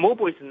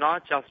 Mobile is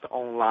not just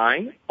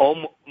online.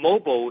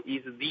 Mobile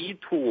is the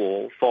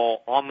tool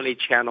for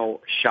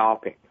omni-channel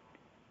shopping.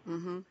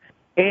 Mm-hmm.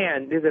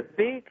 And there's a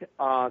big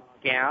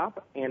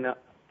gap and a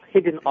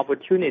hidden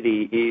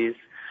opportunity is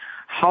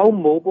how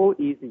mobile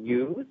is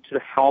used to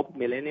help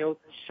millennials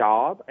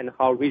shop and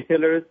how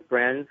retailers,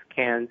 brands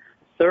can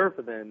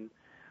serve them.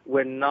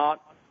 We're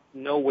not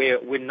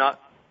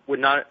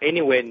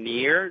anywhere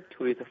near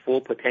to its full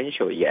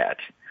potential yet.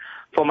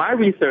 For my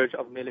research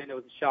of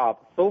millennials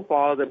shop, so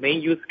far the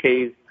main use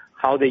case,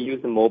 how they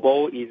use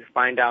mobile, is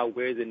find out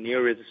where the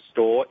nearest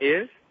store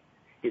is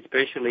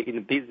especially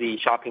in busy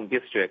shopping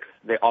districts.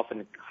 They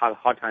often have a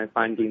hard time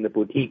finding the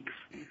boutiques.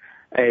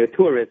 A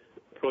tourist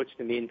approached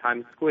me in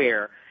Times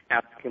Square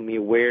asking me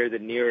where the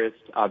nearest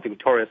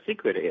Victoria's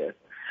Secret is.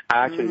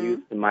 I actually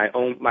used my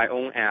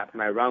own app,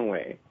 my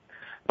Runway.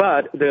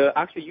 But the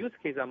actual use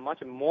cases are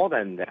much more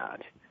than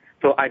that.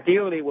 So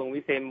ideally, when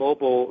we say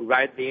mobile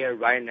right there,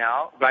 right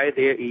now, right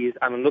there is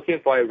I'm looking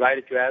for a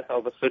right dress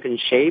of a certain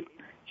shape.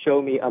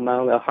 Show me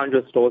among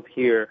 100 stores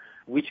here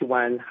which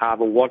ones have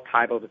what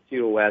type of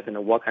silhouette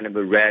and what kind of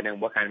a red and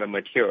what kind of a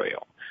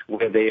material,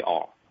 where they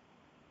are.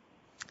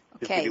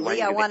 Okay,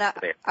 Lee, I want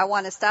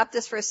to stop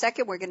this for a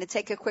second. We're going to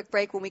take a quick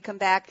break. When we come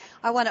back,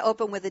 I want to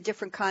open with a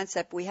different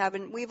concept.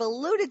 We've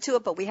alluded to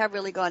it, but we haven't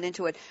really gone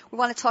into it. We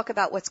want to talk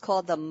about what's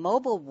called the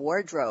mobile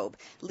wardrobe.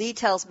 Lee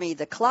tells me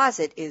the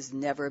closet is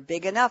never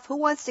big enough. Who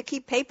wants to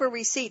keep paper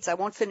receipts? I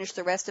won't finish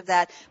the rest of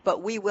that,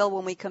 but we will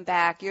when we come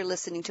back. You're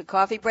listening to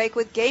Coffee Break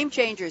with Game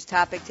Changers.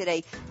 Topic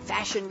today,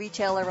 Fashion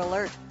Retailer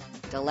Alert.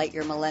 Delight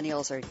your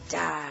millennials or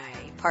die.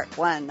 Part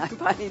 1. I'm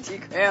Bonnie G.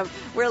 Graham.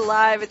 We're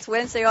live. It's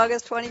Wednesday,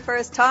 August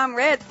 21st. Tom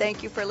Red,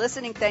 thank you for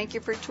listening. Thank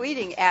you for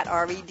tweeting at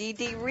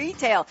REDD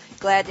Retail.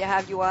 Glad to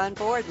have you on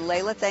board.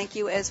 Layla, thank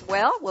you as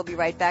well. We'll be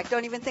right back.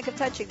 Don't even think of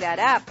touching that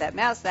app, that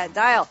mouse, that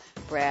dial.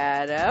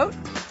 Brad out.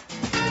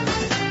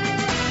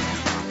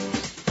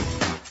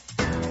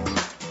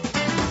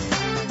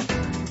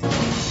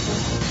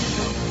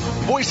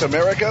 Voice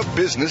America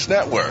Business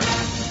Network,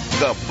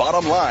 the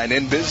bottom line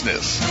in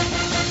business.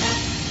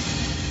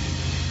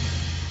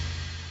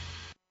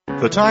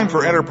 The time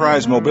for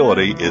enterprise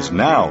mobility is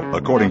now,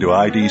 according to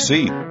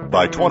IDC.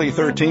 By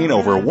 2013,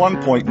 over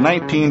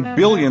 1.19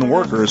 billion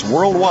workers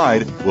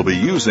worldwide will be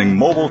using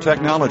mobile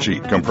technology,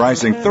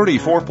 comprising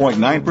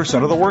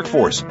 34.9% of the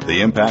workforce.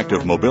 The impact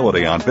of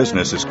mobility on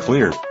business is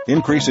clear.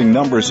 Increasing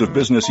numbers of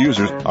business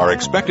users are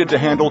expected to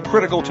handle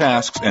critical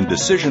tasks and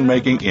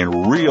decision-making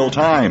in real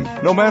time,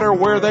 no matter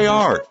where they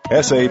are.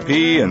 SAP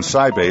and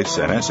Sybase,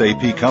 an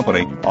SAP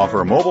company,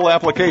 offer mobile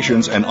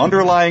applications and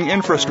underlying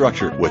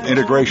infrastructure with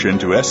integration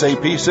to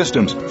SAP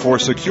systems for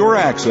secure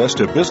access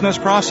to business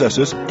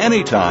processes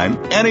anytime,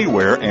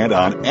 anywhere, and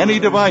on any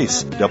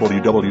device.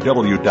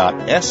 www.sap.com.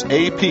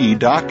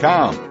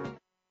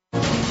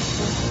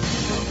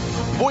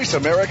 Voice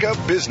America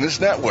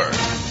Business Network,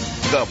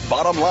 the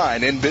bottom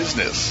line in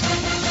business.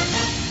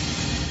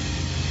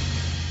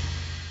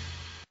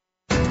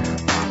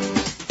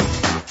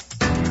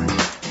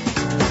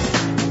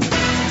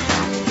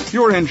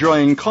 You're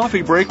enjoying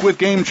Coffee Break with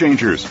Game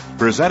Changers,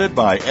 presented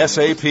by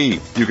SAP.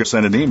 You can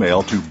send an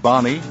email to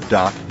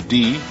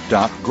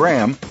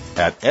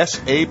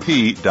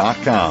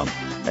bonnie.d.graham@sap.com.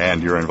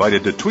 And you're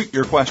invited to tweet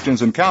your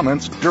questions and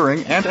comments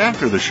during and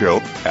after the show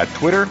at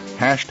Twitter,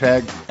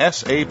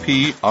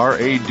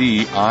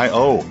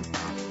 #SAPRADIO.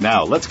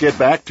 Now, let's get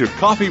back to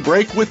Coffee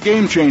Break with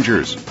Game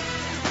Changers.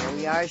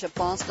 Je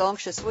pense donc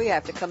je suis. I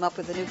have to come up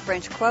with a new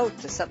French quote.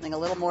 There's something a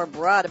little more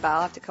broad about.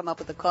 I'll have to come up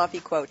with a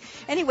coffee quote.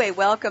 Anyway,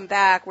 welcome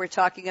back. We're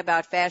talking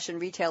about fashion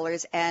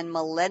retailers and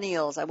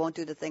millennials. I won't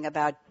do the thing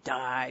about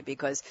die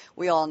because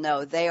we all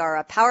know they are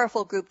a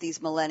powerful group, these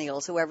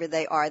millennials, whoever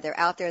they are. They're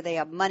out there. They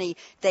have money.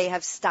 They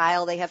have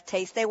style. They have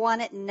taste. They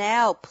want it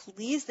now.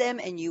 Please them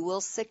and you will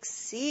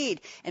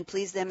succeed. And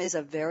please them is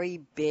a very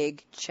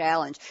big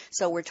challenge.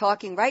 So we're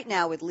talking right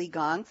now with Lee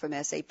Gong from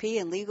SAP,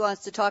 and Lee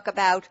wants to talk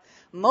about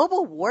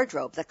mobile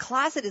wardrobe. The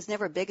closet is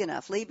never big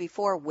enough. Lee,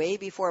 way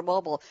before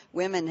mobile,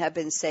 women have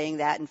been saying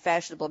that, and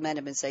fashionable men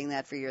have been saying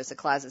that for years. The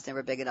closet's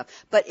never big enough.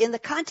 But in the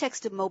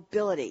context of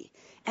mobility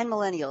and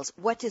millennials,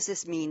 what does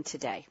this mean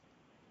today?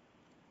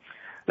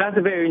 That's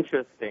very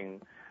interesting.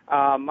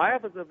 My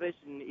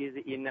observation is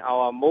in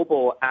our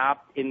mobile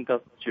app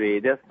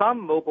industry, there's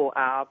some mobile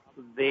apps,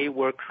 they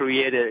were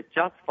created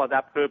just for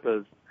that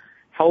purpose,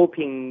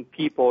 helping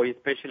people,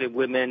 especially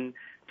women,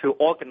 to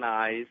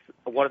organize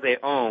what they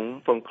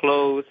own, from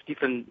clothes,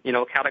 different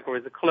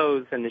categories of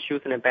clothes and the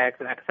shoes and the bags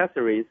and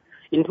accessories,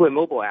 into a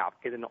mobile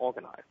app, getting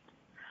organized.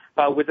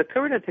 But with the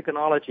current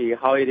technology,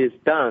 how it is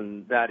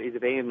done, that is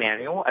very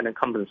manual and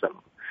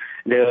cumbersome.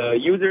 The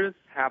users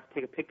have to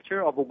take a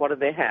picture of what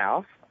they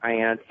have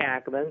and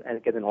tag them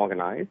and get them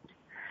organized.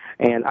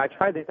 And I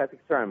tried this as an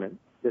experiment,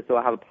 so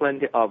I have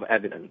plenty of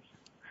evidence.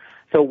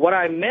 So what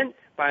I meant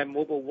by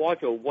mobile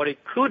wardrobe, what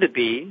it could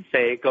be,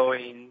 say,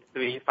 going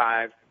 3,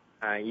 5,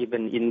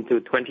 even into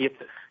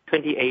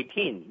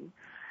 2018.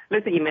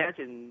 Let's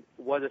imagine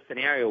what the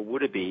scenario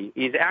would be.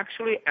 Is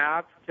actually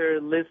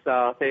after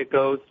Lisa, say,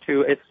 goes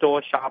to a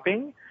store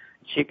shopping,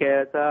 she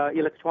gets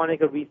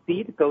electronic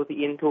receipt, goes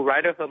into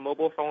right of her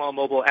mobile phone or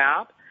mobile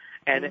app,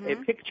 and a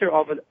picture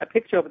of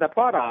the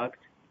product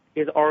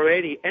is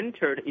already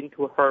entered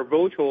into her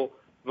virtual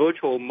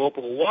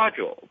mobile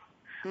wardrobe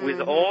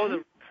with all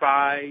the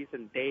price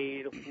and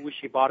date, who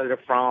she bought it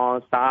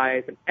from,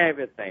 size, and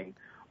everything.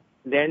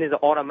 Then it's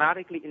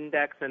automatically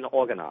indexed and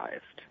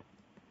organized.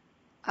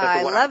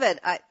 I love it.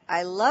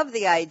 I love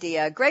the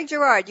idea. Greg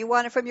Girard, you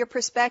want it from your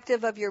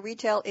perspective of your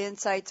retail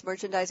insights,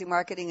 merchandising,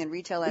 marketing, and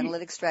retail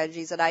analytics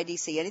strategies at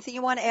IDC. Anything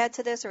you want to add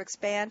to this or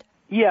expand?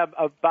 Yeah,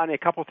 Bonnie, a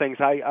couple things.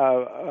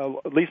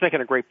 Lee's making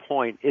a great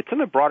point. It's in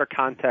the broader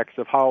context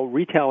of how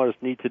retailers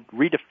need to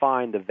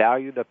redefine the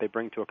value that they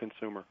bring to a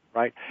consumer,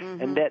 right?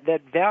 Mm-hmm. And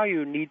that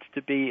value needs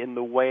to be in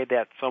the way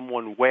that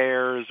someone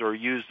wears or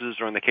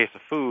uses, or in the case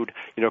of food,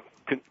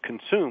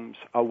 consumes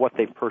what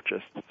they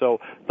purchased.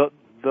 So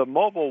the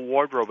mobile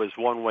wardrobe is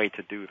one way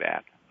to do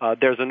that.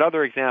 There's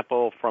another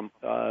example from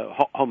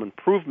home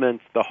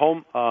improvements. The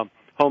home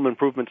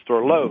improvement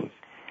store Lowe's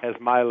has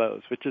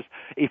Milo's, which is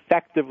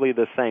effectively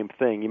the same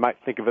thing. You might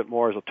think of it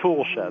more as a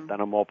tool shed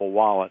than a mobile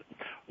wallet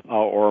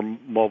or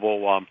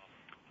mobile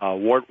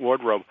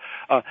wardrobe.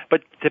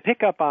 But to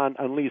pick up on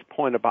Lee's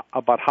point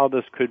about how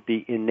this could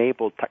be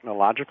enabled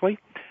technologically,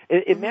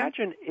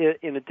 imagine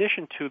in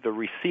addition to the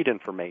receipt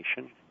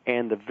information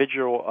and the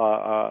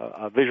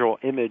visual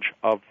image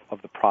of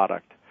the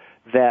product,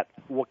 that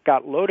what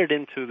got loaded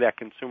into that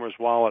consumer's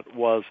wallet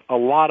was a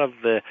lot of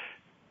the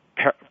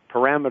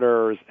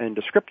parameters and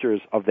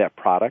descriptors of that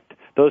product,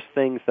 those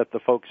things that the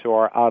folks who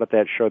are out at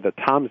that show that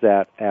Tom's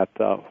at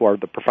who are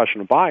the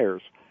professional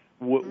buyers,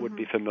 would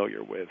be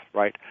familiar with,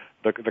 right?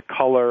 The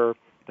color,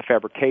 the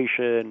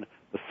fabrication,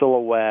 the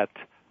silhouette,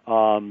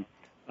 as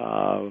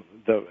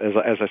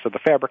I said, the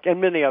fabric,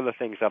 and many other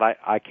things that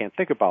I can't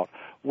think about,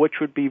 which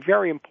would be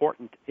very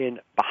important in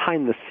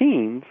behind the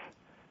scenes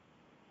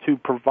to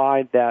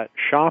provide that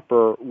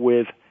shopper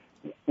with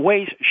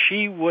ways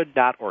she would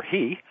not, or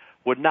he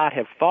would not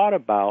have thought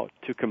about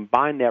to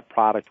combine that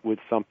product with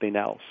something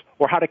else,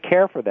 or how to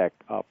care for that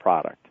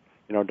product.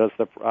 Does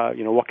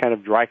what kind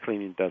of dry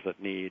cleaning does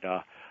it need,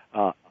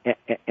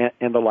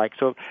 and the like.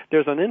 So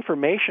there's an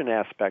information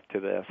aspect to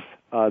this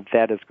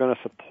that is going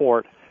to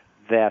support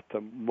that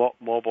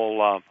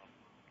mobile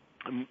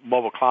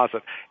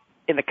closet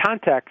in the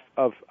context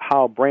of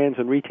how brands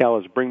and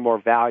retailers bring more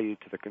value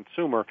to the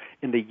consumer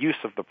in the use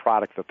of the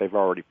product that they've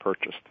already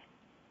purchased.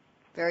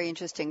 Very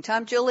interesting.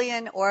 Tom,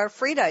 Julian, or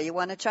Frida, you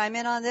want to chime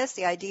in on this?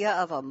 The idea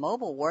of a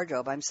mobile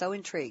wardrobe. I'm so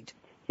intrigued.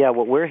 Yeah,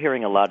 what we're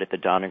hearing a lot at the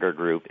Doniger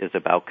Group is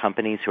about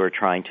companies who are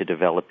trying to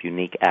develop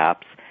unique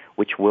apps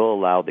which will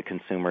allow the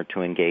consumer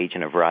to engage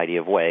in a variety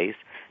of ways,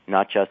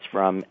 not just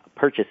from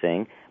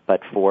purchasing,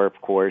 but for, of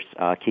course,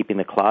 keeping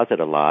the closet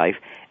alive,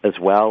 as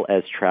well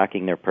as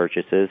tracking their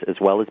purchases, as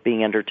well as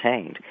being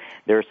entertained.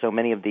 There are so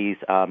many of these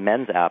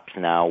men's apps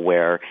now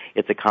where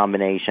it's a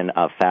combination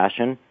of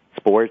fashion,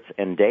 sports,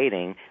 and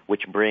dating,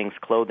 which brings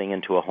clothing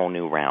into a whole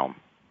new realm.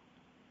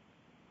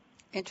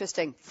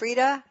 Interesting.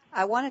 Frida,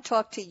 I want to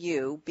talk to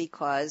you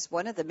because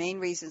one of the main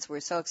reasons we're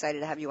so excited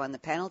to have you on the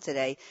panel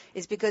today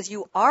is because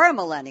you are a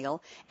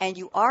millennial and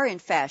you are in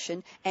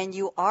fashion and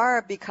you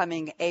are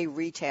becoming a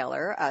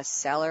retailer, a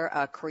seller,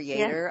 a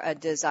creator, a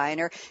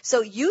designer.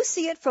 So you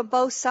see it from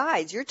both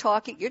sides. You're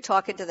talking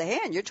to the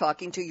hand. You're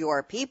talking to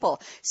your people.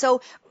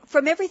 So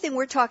from everything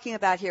we're talking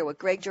about here, what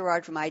Greg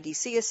Gerard from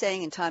IDC is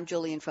saying and Tom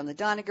Julian from the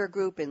Doniger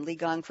Group and Lee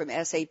Gong from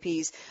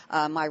SAP's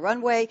My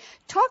Runway,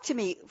 talk to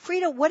me.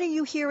 Frida, what are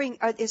you hearing?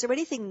 Is there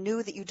anything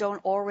new that you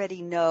don't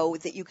already know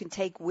that you can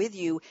take with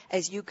you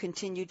as you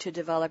continue to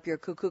develop your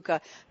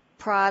Kukuka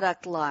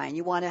product line?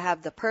 You want to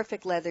have the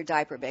perfect leather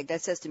diaper bag.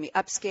 That says to me,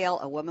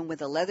 upscale, a woman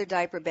with a leather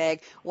diaper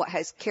bag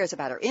cares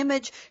about her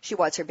image. She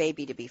wants her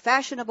baby to be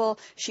fashionable.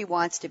 She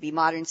wants to be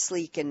modern,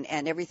 sleek, and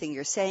everything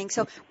you're saying.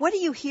 So what are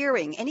you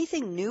hearing?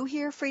 Anything new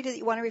here, Frida, that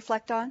you want to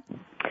reflect on?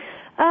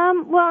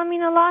 Well, I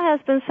mean, a lot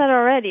has been said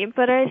already,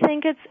 but I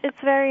think it's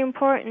very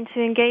important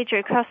to engage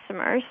your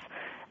customers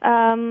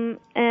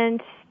and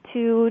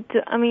to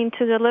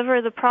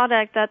deliver the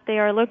product that they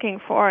are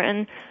looking for.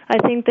 And I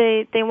think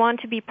they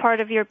want to be part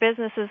of your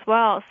business as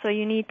well, so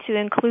you need to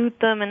include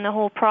them in the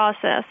whole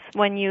process.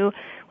 When you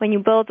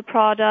build the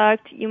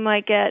product, you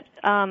might get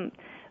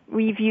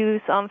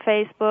reviews on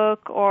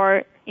Facebook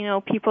or,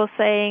 people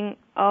saying,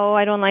 oh,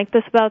 I don't like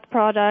this about the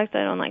product,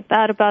 I don't like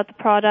that about the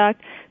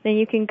product. Then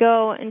you can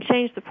go and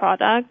change the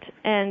product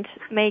and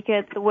make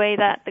it the way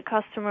that the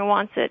customer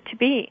wants it to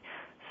be,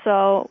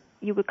 so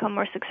you become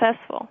more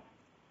successful.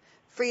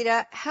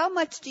 Frida, how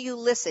much do you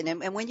listen?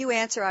 And when you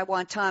answer, I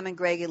want Tom and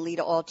Greg and Lee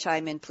to all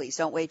chime in, please.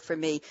 Don't wait for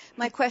me.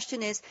 My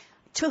question is,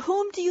 to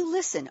whom do you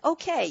listen?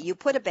 Okay, you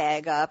put a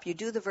bag up, you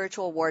do the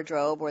virtual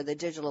wardrobe or the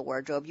digital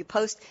wardrobe, you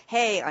post,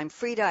 hey, I'm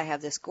Frida, I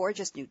have this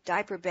gorgeous new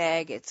diaper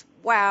bag, it's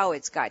wow,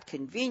 it's got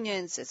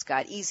convenience, it's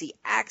got easy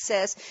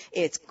access,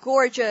 it's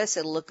gorgeous,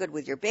 it'll look good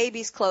with your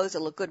baby's clothes,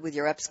 it'll look good with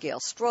your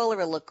upscale stroller,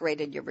 it'll look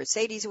great in your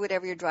Mercedes or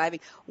whatever you're driving.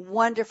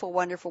 Wonderful,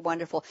 wonderful,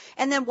 wonderful.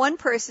 And then one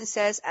person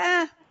says,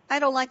 I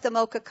don't like the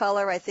mocha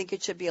color. I think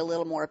it should be a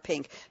little more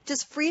pink.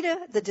 Does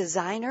Frida, the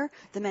designer,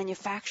 the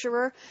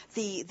manufacturer,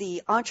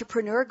 the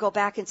entrepreneur go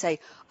back and say,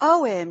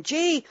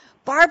 OMG,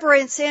 Barbara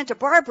in Santa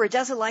Barbara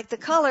doesn't like the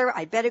color.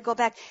 I better go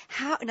back.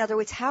 In other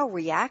words, how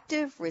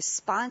reactive,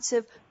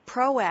 responsive,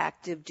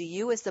 proactive do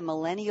you as the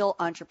millennial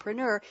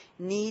entrepreneur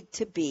need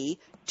to be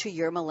to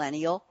your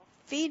millennial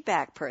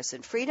feedback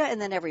person? Frida,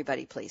 and then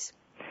everybody, please.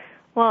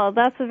 Well,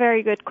 that's a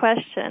very good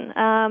question.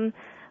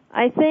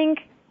 I think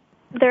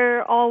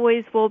there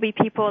always will be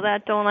people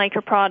that don't like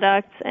your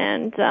products,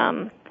 and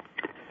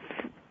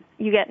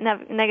you get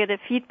negative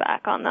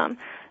feedback on them.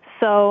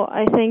 So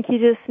I think you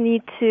just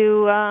need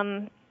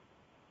to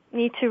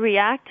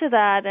react to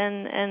that,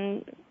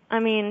 and I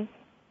mean,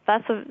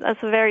 that's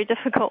a very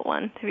difficult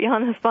one, to be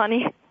honest,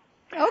 Bonnie.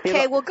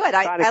 Okay, well, good.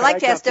 Bonnie, I like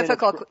to ask jump in?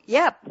 difficult.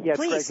 Yeah, Yeah,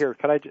 please. Greg here.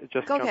 Could I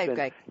just Go jump ahead, in?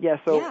 Greg. Yeah,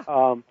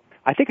 so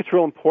I think it's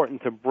real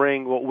important to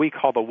bring what we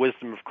call the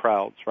wisdom of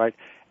crowds, right?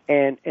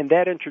 And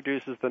that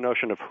introduces the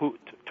notion of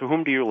to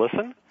whom do you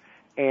listen?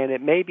 And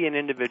it may be an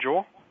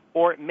individual,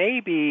 or it may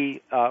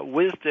be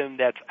wisdom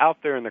that's out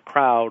there in the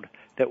crowd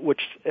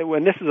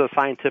when this is a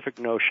scientific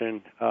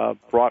notion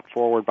brought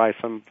forward by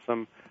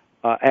some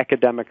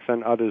academics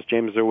and others,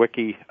 James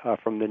Zerwicki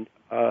from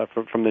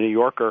the New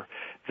Yorker,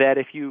 that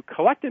if you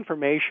collect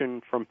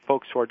information from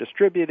folks who are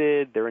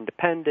distributed, they're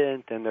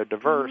independent, and they're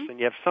diverse, and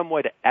you have some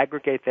way to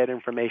aggregate that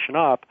information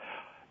up,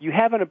 you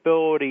have an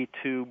ability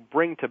to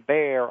bring to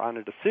bear on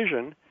a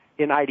decision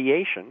in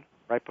ideation,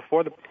 right,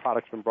 before the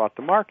product's been brought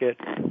to market,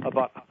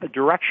 about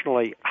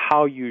directionally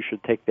how you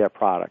should take that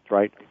product,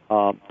 right,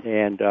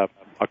 and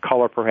a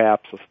color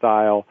perhaps, a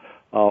style,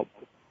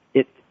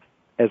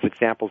 as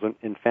examples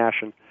in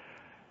fashion.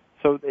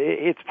 So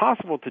it's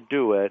possible to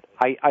do it.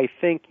 I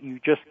think you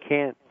just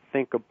can't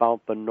think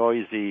about the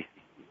noisy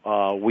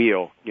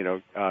wheel,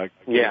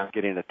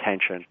 getting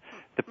attention.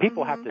 The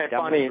people have to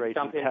demonstrate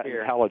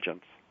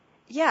intelligence.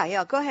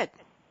 Yeah, go ahead.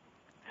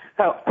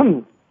 So,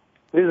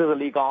 this is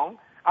Li Gong.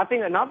 I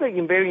think another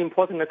very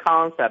important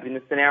concept in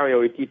the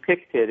scenario is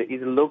depicted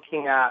is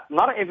looking at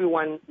not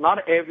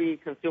every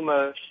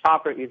consumer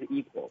shopper is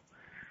equal.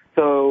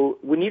 So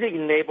we need to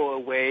enable a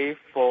way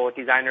for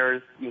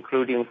designers,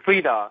 including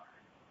Frida,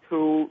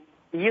 to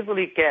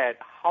easily get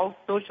how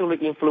socially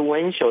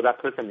influential that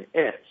person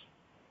is.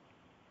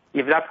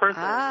 If that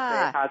person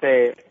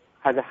say,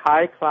 has a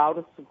high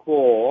cloud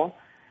score,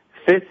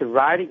 fits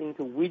right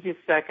into which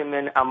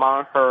segment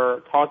among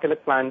her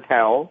target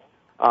clientele,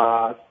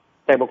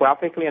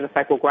 demographically and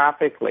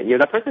psychographically. If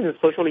that person is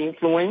socially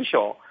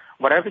influential,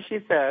 whatever she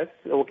says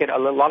will get a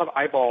lot of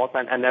eyeballs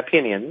and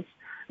opinions,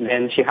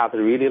 then she has to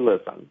really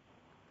listen.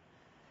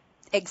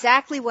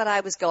 Exactly what I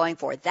was going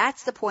for.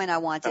 That's the point I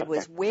wanted,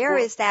 was where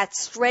is that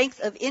strength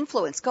of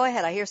influence? Go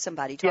ahead. I hear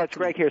somebody talking. Yeah, it's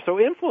Greg here. So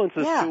influence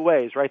is two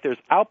ways, right? There's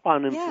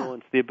outbound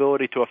influence, the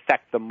ability to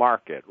affect the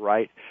market,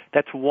 right?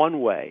 That's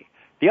one way.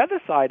 The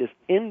other side is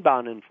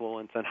inbound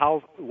influence and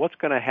what's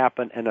going to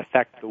happen and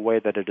affect the way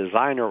that a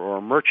designer or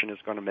a merchant is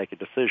going to make a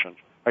decision.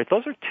 Right?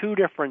 Those are two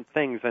different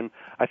things, and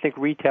I think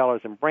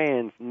retailers and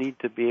brands need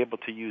to be able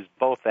to use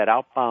both that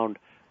outbound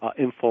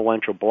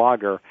influential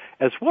blogger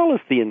as well as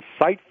the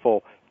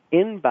insightful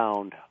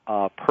inbound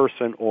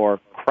person or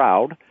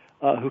crowd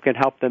who can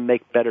help them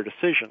make better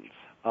decisions,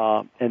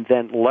 and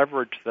then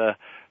leverage the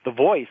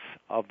voice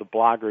of the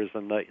bloggers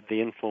and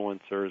the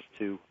influencers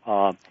to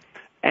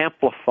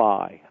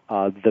amplify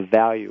the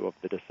value of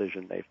the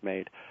decision they've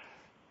made.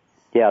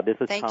 Yeah, this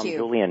is Thank Tom you.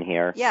 Julian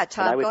here. Yeah,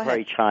 Tom, and I would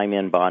probably chime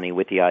in, Bonnie,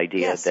 with the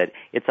idea that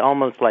it's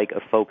almost like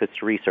a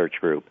focused research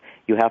group.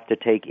 You have to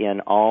take in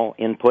all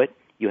input.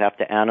 You have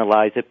to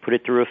analyze it, put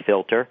it through a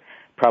filter,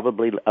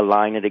 probably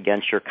align it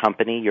against your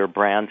company, your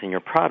brands, and your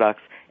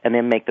products, and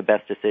then make the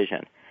best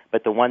decision.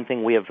 But the one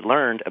thing we have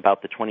learned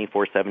about the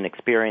 24/7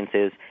 experience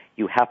is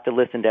you have to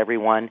listen to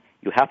everyone,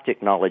 you have to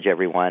acknowledge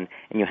everyone,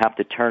 and you have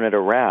to turn it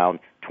around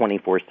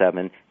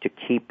 24/7 to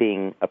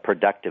keeping a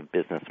productive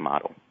business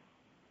model.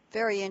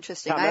 Very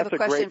interesting. Tom, I have a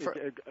question for...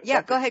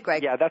 Yeah, go ahead,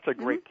 Greg. Yeah, that's a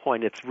great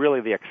point. It's really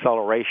the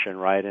acceleration,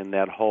 right, in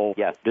that whole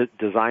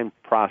design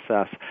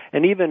process.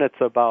 And even it's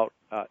about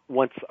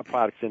once a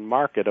product's in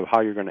market of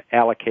how you're going to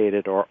allocate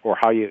it or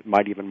how you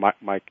might even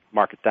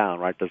mark it down,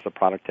 right? Does the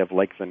product have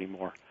legs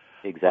anymore?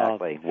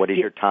 Exactly. What is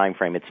your time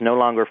frame? It's no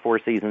longer 4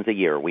 seasons a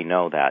year. We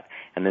know that.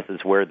 And this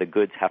is where the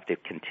goods have to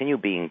continue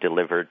being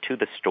delivered to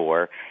the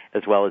store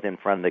as well as in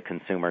front of the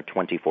consumer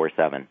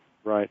 24/7.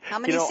 Right. How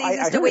many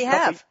seasons do we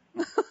have?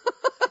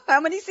 How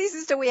many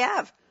seasons do we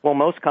have? Well,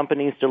 most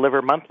companies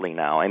deliver monthly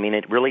now. I mean,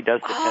 it really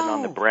does depend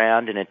on the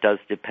brand, and it does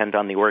depend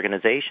on the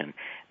organization.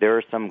 There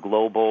are some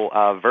global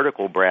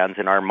vertical brands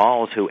in our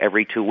malls who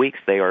every 2 weeks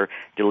they are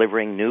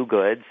delivering new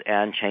goods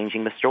and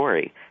changing the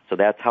story. So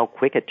that's how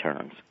quick it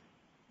turns.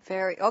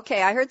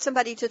 Okay, I heard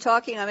somebody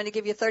talking. I'm going to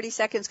give you 30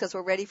 seconds because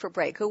we're ready for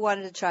break. Who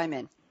wanted to chime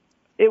in?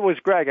 It was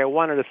Greg. I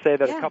wanted to say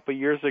that a couple of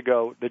years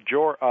ago, the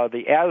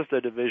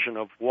Asda division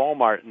of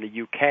Walmart in the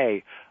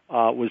UK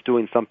was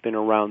doing something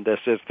around this.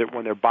 Is that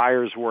when their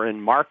buyers were in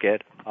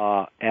market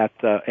at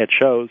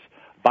shows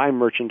buying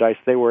merchandise,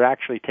 they were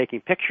actually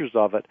taking pictures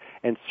of it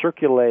and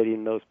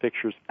circulating those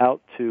pictures out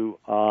to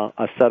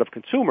a set of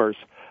consumers,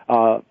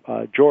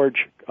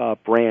 George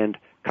brand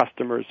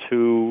customers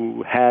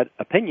who had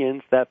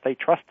opinions that they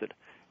trusted,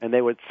 and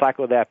they would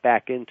cycle that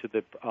back into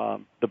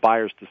the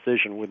buyer's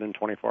decision within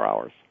 24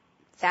 hours.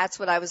 That's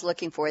what I was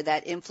looking for,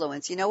 that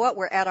influence. You know what?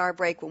 We're at our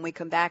break. When we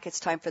come back, it's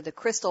time for the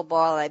crystal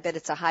ball. I bet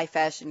it's a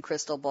high-fashion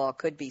crystal ball.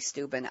 Could be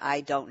Steuben.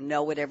 I don't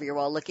know, whatever you're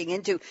all looking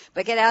into.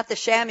 But get out the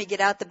chamois,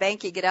 get out the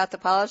banky, get out the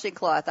polishing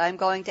cloth. I'm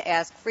going to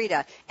ask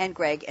Frida and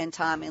Greg and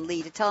Tom and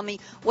Lee to tell me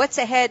what's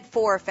ahead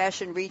for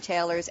fashion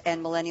retailers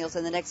and millennials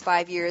in the next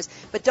 5 years.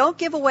 But don't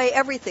give away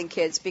everything,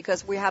 kids,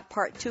 because we have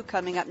part 2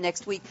 coming up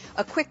next week.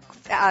 A quick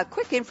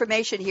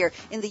information here.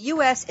 In the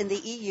U.S. and the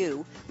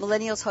EU,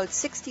 millennials hold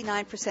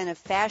 69% of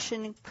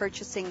fashion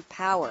purchasing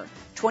power,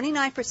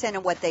 29%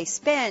 of what they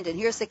spend, and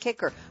here's the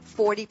kicker,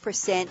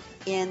 40%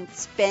 in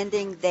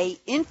spending they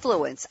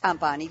influence. I'm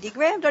Bonnie D.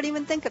 Graham. Don't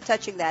even think of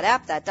touching that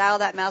app, that dial,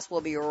 that mouse. We'll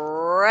be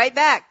right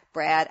back.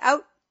 Brad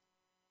out.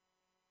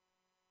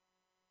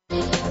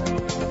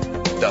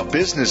 The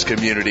business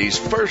community's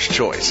first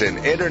choice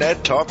in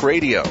Internet Talk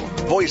Radio.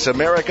 Voice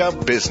America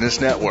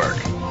Business Network.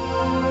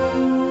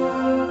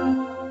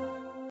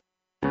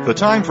 The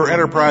time for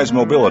enterprise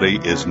mobility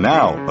is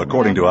now,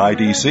 according to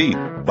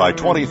IDC. By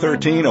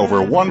 2013, over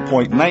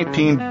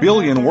 1.19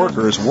 billion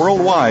workers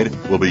worldwide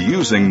will be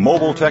using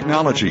mobile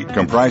technology,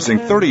 comprising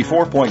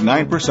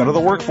 34.9% of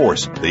the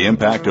workforce. The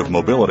impact of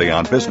mobility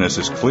on business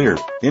is clear.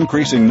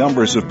 Increasing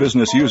numbers of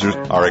business users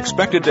are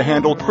expected to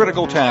handle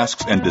critical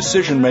tasks and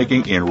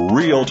decision-making in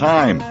real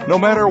time, no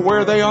matter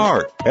where they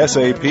are.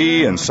 SAP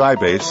and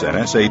Sybase,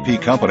 an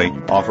SAP company,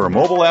 offer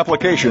mobile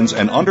applications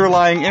and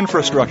underlying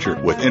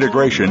infrastructure with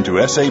integration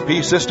to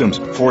SAP systems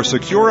for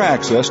secure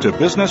access to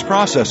business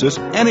processes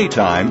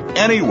anytime,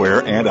 anywhere,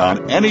 and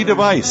on any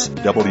device.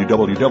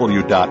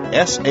 www.sap.com.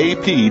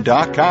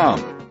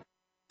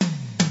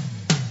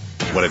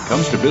 When it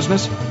comes to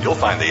business, you'll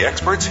find the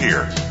experts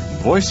here.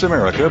 Voice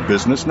America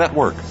Business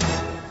Network.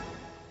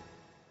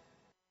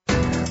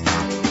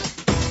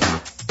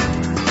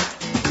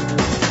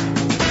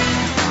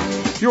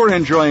 You're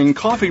enjoying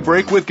Coffee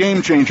Break with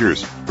Game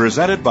Changers,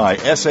 presented by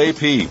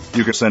SAP.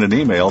 You can send an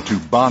email to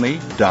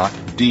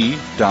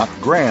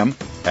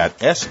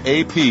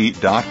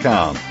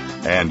bonnie.d.graham@sap.com.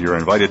 And you're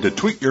invited to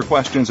tweet your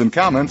questions and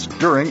comments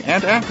during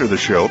and after the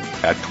show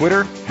at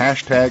Twitter,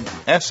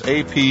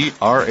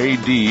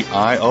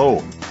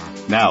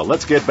 #SAPRADIO. Now,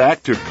 let's get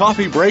back to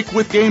Coffee Break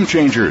with Game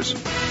Changers.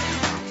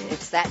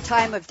 It's that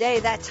time of day,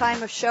 that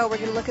time of show. We're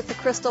going to look at the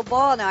crystal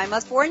ball. Now, I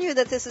must warn you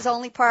that this is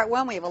only part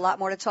 1. We have a lot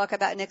more to talk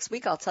about next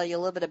week. I'll tell you a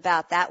little bit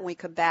about that when we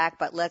come back.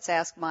 But let's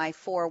ask my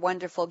 4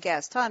 wonderful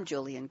guests, Tom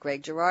Julian,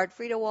 Greg Gerard,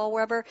 Frida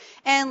Wallweber,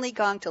 and Lee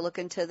Gong, to look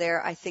into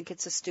their, I think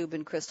it's a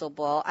Steuben crystal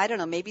ball. I don't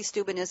know, maybe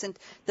Steuben isn't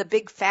the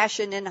big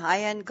fashion and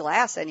high-end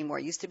glass anymore.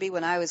 It used to be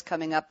when I was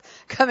coming up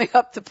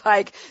the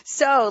pike.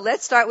 So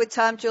let's start with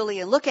Tom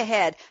Julian. Look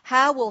ahead.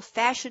 How will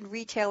fashion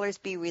retailers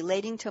be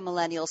relating to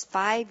millennials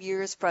 5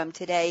 years from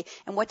today?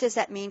 And what does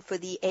that mean for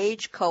the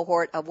age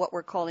cohort of what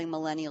we're calling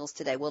millennials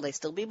today? Will they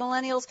still be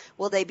millennials?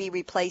 Will they be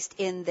replaced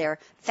in their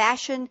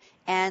fashion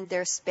and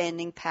their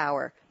spending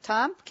power?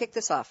 Tom, kick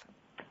this off.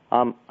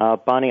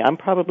 Bonnie, I'm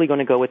probably going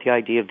to go with the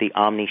idea of the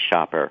omni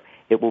shopper.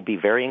 It will be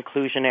very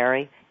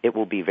inclusionary. It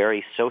will be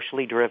very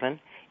socially driven.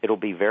 It will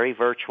be very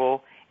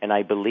virtual. And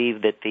I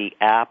believe that the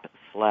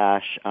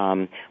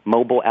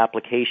app/mobile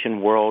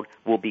application world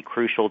will be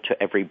crucial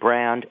to every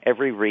brand,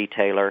 every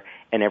retailer,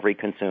 and every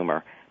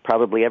consumer.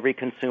 Probably every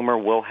consumer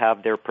will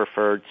have their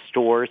preferred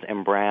stores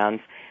and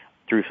brands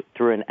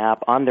through an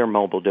app on their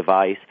mobile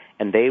device,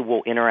 and they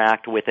will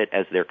interact with it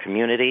as their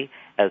community,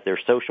 as their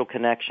social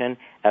connection,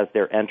 as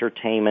their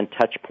entertainment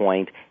touch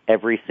point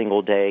every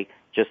single day,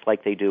 just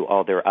like they do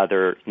all their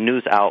other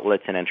news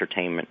outlets and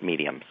entertainment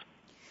mediums.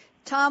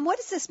 Tom, what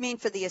does this mean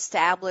for the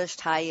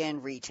established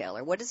high-end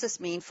retailer? What does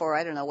this mean for,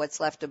 I don't know, what's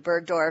left of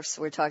Bergdorf's?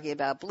 We're talking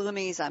about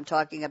Bloomies. I'm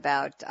talking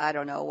about, I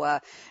don't know,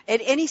 at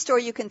any store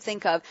you can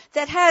think of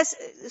that has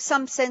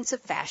some sense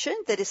of fashion,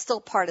 that is still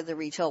part of the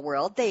retail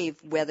world.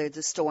 They've weathered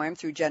the storm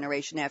through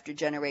generation after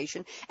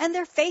generation, and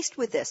they're faced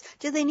with this.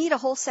 Do they need a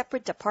whole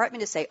separate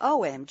department to say,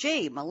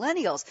 OMG,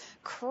 millennials,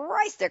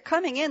 Christ, they're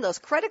coming in. Those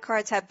credit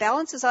cards have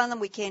balances on them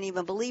we can't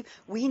even believe.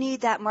 We need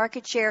that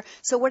market share.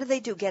 So what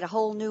do? Get a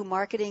whole new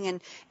marketing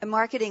and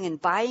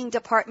buying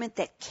department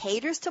that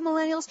caters to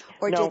millennials,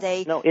 or do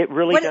they? No, it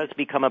really does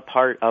become a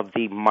part of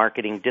the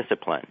marketing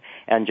discipline.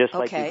 And just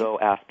like you go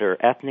after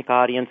ethnic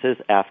audiences,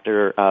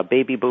 after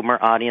baby boomer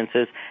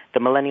audiences, the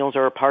millennials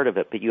are a part of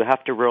it. But you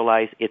have to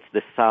realize it's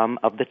the sum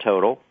of the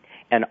total,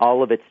 and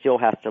all of it still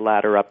has to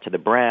ladder up to the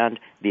brand,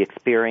 the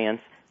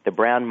experience, the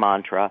brand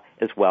mantra,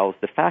 as well as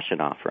the fashion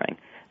offering.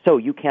 So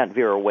you can't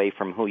veer away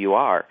from who you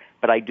are.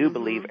 But I do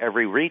believe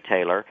every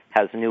retailer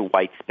has new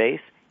white space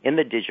in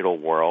the digital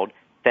world,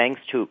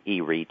 thanks to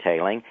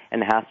e-retailing,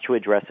 and has to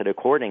address it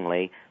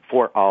accordingly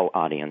for all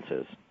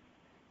audiences.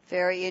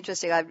 Very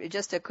interesting.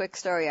 Just a quick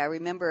story. I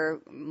remember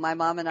my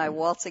mom and I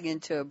waltzing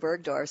into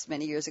Bergdorf's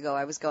many years ago.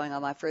 I was going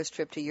on my first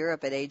trip to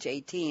Europe at age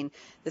 18.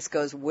 This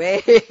goes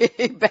way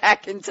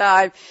back in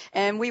time.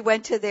 And we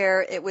went to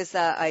it was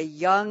a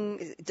young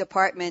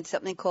department,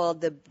 something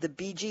called the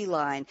BG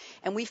line.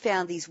 And we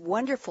found these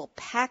wonderful,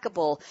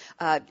 packable,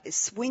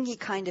 swingy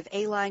kind of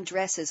A-line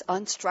dresses,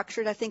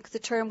 unstructured, I think the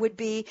term would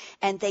be.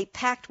 And they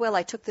packed well.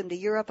 I took them to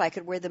Europe. I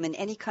could wear them in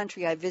any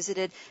country I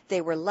visited.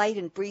 They were light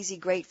and breezy,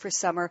 great for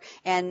summer.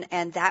 And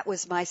that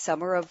was my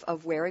summer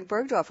of wearing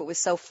Bergdorf. It was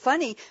so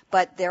funny,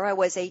 but there I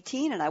was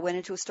 18, and I went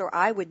into a store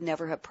I would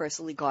never have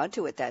personally gone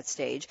to at that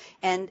stage,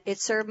 and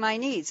it served my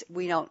needs.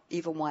 We don't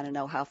even want to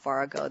know how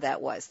far ago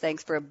that was.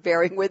 Thanks for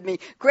bearing with me.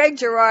 Greg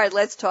Girard,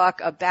 let's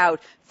talk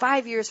about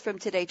 5 years from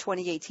today,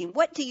 2018.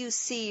 What do you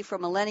see for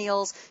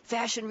millennials,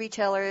 fashion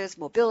retailers,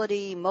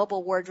 mobility,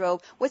 mobile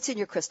wardrobe? What's in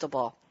your crystal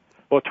ball?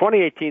 Well,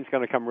 2018 is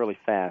going to come really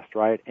fast,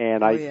 right?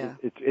 And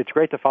it's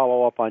great to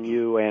follow up on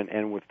you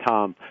and with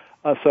Tom.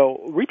 So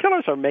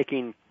retailers are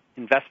making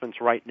investments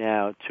right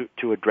now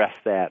to address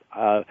that.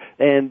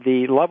 And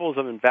the levels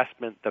of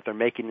investment that they're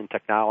making in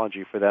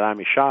technology for that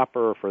omni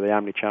shopper, for the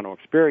omni-channel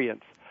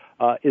experience,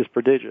 is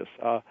prodigious.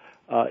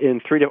 In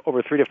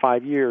over 3 to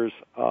 5 years,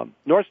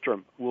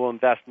 Nordstrom will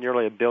invest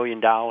nearly $1 billion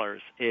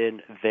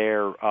in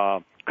their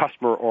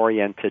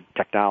customer-oriented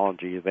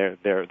technology,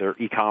 their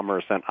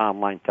e-commerce and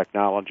online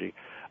technology.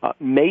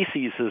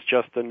 Macy's has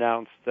just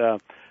announced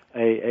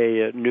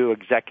a new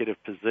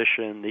executive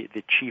position,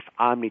 the chief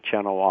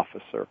omni-channel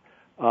officer,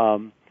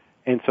 and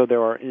so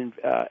there are and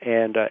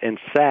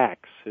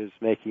Saks is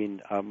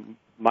making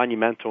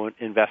monumental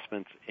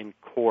investments in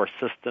core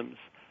systems,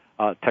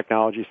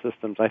 technology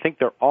systems. I think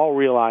they're all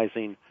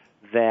realizing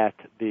that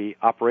the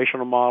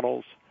operational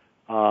models,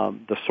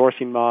 the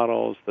sourcing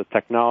models, the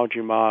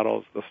technology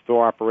models, the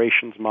store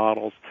operations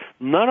models,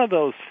 none of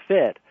those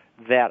fit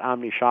that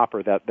omni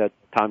shopper that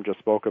Tom just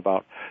spoke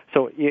about.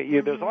 So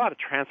there's a lot of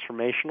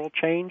transformational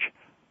change.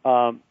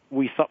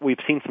 We've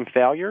seen some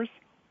failures.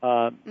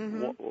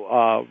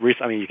 Recently,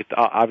 I mean, you could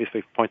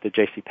obviously point to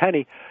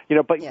JCPenney,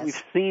 but yes.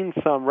 We've seen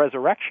some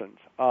resurrections.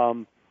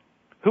 Who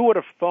would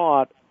have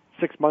thought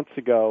 6 months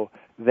ago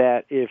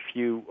that if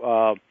you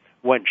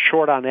went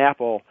short on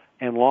Apple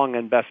and long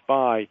on Best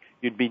Buy,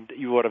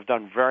 you would have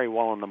done very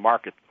well in the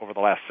market over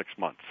the last 6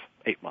 months,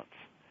 8 months.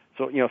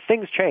 So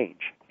things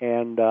change,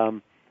 and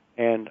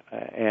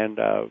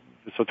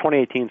so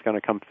 2018 is going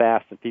to come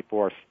fast, and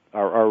people are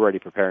already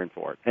preparing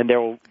for it, and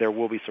there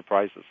will be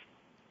surprises.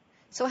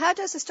 So how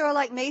does a store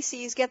like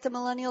Macy's get the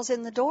millennials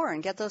in the door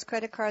and get those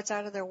credit cards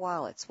out of their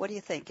wallets? What do you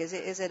think? Is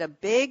it a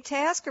big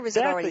task, or is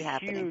it already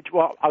happening?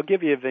 Well, I'll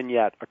give you a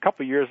vignette. A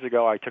couple of years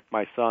ago, I took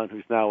my son,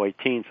 who's now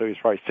 18, so he was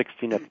probably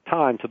 16 at the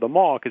time, to the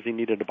mall because he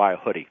needed to buy a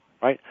hoodie,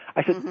 right?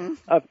 I said,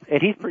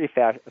 and he's pretty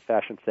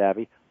fashion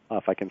savvy,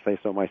 if I can say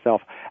so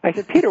myself. I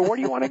said, Peter, where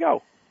do you want to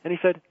go? And he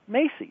said,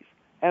 Macy's.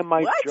 And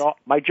my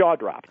jaw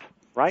dropped,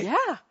 right?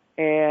 Yeah.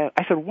 And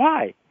I said,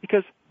 why?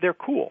 Because they're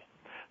cool.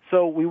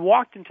 So we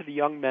walked into the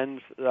young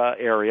men's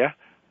area,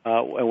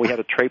 and we had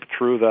to trape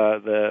through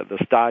the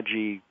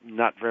stodgy,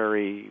 not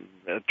very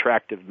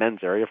attractive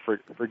men's area.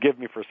 Forgive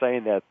me for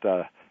saying that,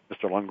 Mr.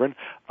 Lundgren.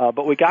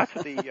 But we got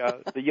to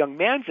the young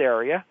man's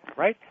area,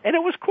 right? And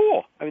it was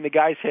cool. I mean, the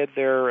guys had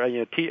their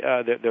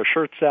their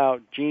shirts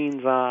out,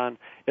 jeans on.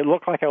 It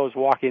looked like I was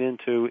walking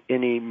into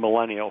any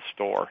millennial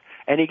store.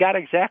 And he got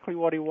exactly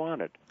what he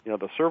wanted.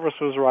 The service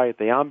was right,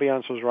 the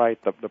ambiance was right,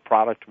 the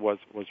product was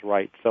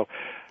right. So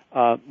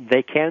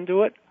they can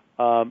do it.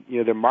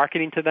 They're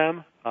marketing to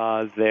them.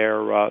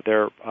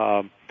 There's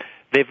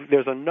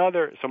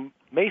another. So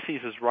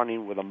Macy's is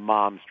running with a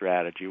mom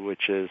strategy,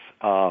 which is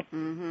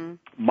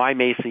My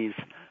Macy's,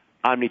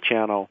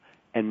 omnichannel,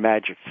 and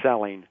magic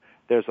selling.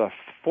 There's a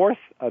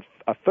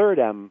third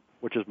M,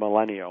 which is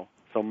millennial.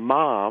 So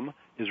mom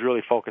is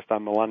really focused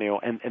on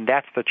millennial, and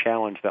that's the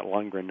challenge that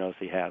Lundgren knows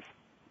he has.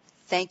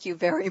 Thank you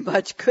very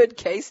much. Good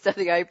case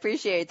study. I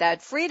appreciate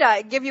that. Frida,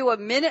 I give you a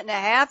minute and a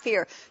half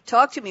here.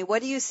 Talk to me.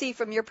 What do you see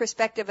from your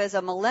perspective as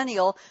a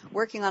millennial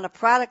working on a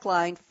product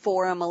line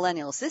for a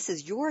millennials? This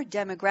is your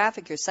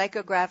demographic, your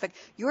psychographic,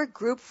 your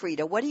group,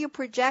 Frida. What do you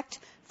project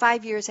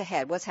 5 years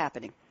ahead? What's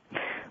happening?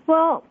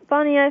 Well,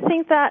 Bonnie, I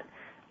think that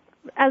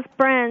as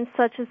brands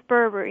such as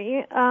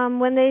Burberry,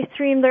 when they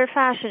stream their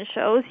fashion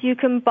shows, you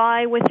can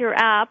buy with your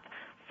app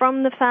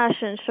from the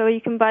fashion show. You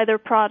can buy their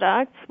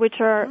products,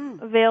 which are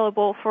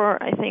available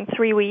for, I think,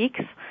 3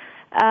 weeks,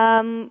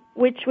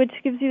 which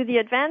gives you the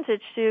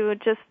advantage to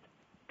just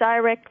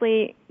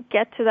directly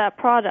get to that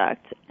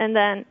product, and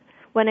then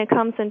when it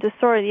comes into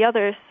store, the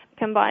others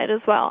can buy it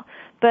as well.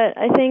 But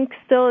I think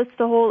still it's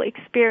the whole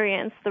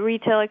experience, the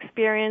retail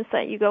experience,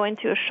 that you go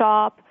into a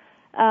shop,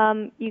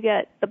 you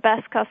get the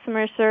best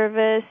customer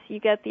service, you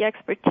get the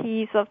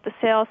expertise of the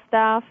sales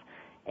staff,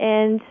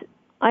 and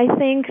I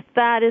think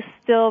that is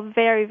still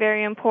very,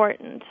 very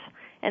important.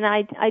 And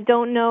I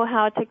don't know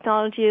how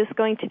technology is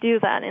going to do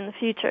that in the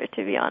future,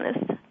 to be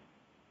honest.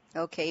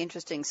 Okay,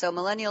 interesting. So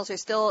millennials are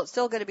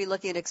still going to be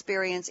looking at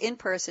experience in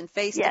person,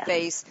 face to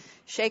face,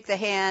 shake the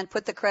hand,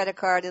 put the credit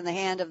card in the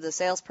hand of the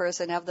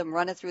salesperson, have them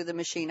run it through the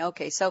machine.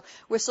 Okay, so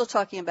we're still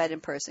talking about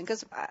in person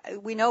because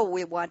we know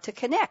we want to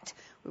connect.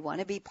 We want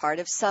to be part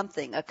of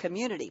something, a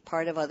community,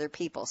 part of other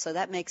people. So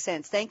that makes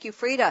sense. Thank you,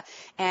 Frida.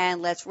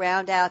 And let's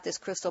round out this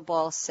crystal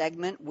ball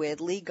segment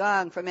with Lee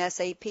Gong from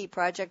SAP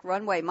Project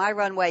Runway, My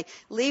Runway.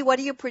 Lee, what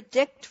do you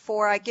predict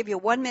for, I give you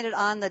 1 minute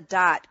on the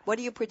dot. What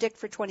do you predict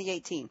for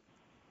 2018?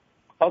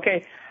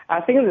 Okay,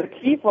 I think the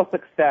key for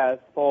success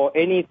for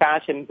any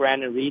fashion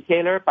brand and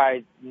retailer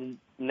by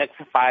next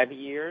 5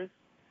 years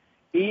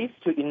is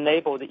to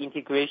enable the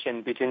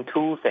integration between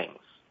two things.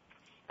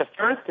 The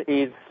first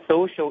is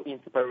social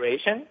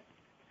inspiration.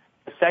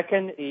 The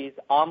second is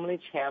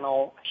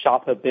omni-channel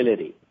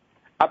shoppability.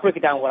 I'll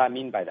break down what I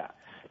mean by that.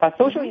 By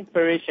social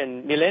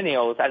inspiration,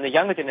 millennials and the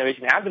younger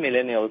generation after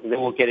millennials, they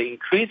will get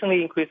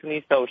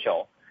increasingly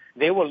social.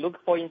 They will look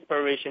for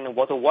inspiration,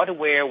 what to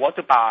wear, what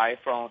to buy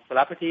from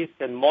celebrities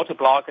and more to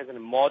bloggers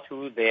and more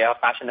to their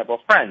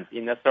fashionable friends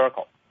in the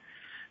circle.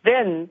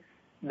 Then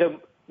the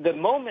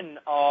moment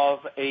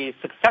of a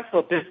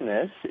successful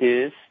business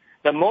is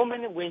the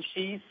moment when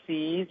she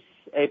sees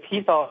a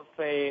piece of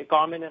a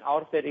garment and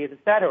outfit,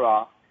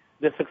 etc.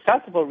 The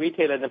successful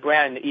retailer and the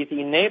brand is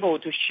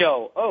enabled to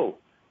show,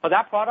 for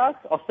that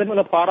product or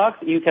similar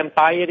products, you can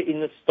buy it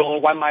in the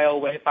store 1 mile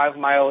away, 5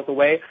 miles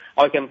away,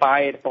 or you can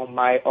buy it from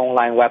my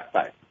online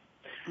website.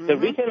 Mm-hmm. The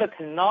retailer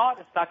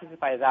cannot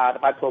satisfy that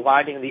by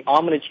providing the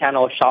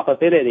omni-channel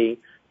shoppability.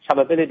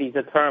 Shoppability is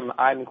a term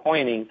I'm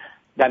coining,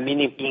 that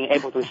meaning being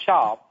able to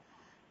shop.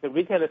 The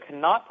retailer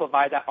cannot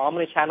provide that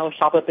omni-channel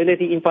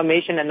shoppability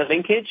information, and the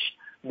linkage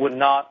would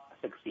not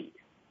succeed.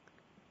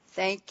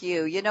 Thank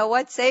you. You know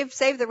what?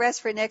 Save the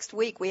rest for next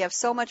week. We have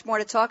so much more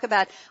to talk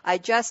about. I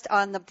just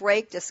on the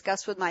break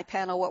discussed with my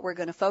panel what we're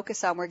going to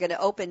focus on. We're going to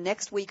open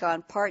next week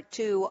on part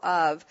 2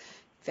 of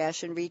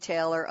Fashion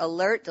Retailer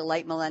Alert,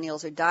 Delight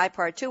Millennials or Die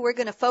Part 2. We're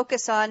going to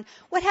focus on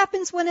what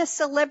happens when a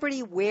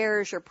celebrity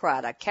wears your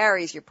product,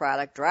 carries your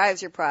product,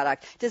 drives your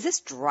product. Does this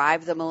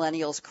drive the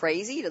millennials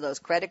crazy? Do those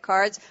credit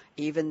cards,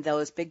 even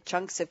those big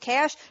chunks of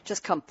cash,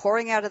 just come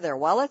pouring out of their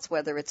wallets,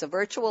 whether it's a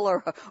virtual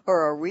or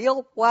a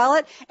real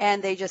wallet,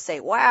 and they just say,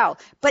 wow.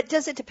 But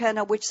does it depend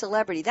on which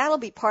celebrity? That'll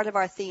be part of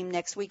our theme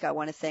next week. I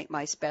want to thank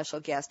my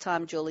special guests,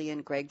 Tom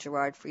Julian, Greg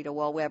Girard, Frida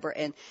Wallweber,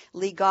 and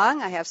Lee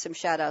Gong. I have some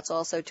shout-outs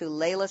also to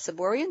Layla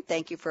Saburian.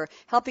 Thank you for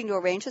helping to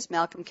arrange this.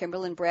 Malcolm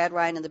Kimberlin, Brad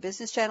Ryan, and the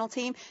Business Channel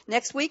team.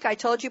 Next week, I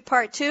told you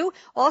part 2.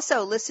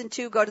 Also,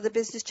 go to the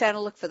Business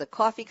Channel, look for the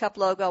coffee cup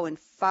logo, and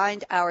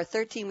find our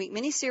 13-week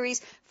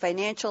mini-series,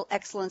 Financial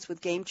Excellence with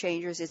Game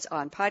Changers. It's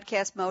on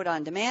podcast mode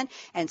on demand.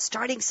 And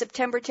starting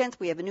September 10th,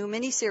 we have a new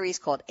mini-series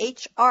called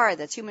HR,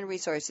 that's Human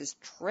Resources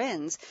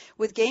Trends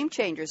with Game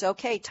Changers.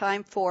 Okay,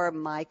 time for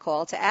my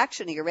call to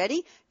action. Are you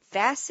ready?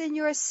 Fasten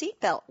your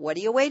seatbelt. What are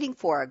you waiting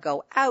for?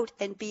 Go out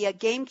and be a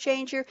game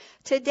changer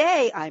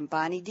today. I'm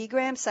Bonnie D.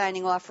 Graham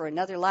signing off for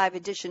another live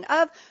edition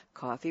of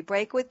Coffee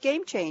Break with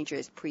Game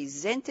Changers,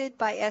 presented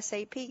by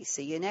SAP.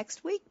 See you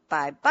next week.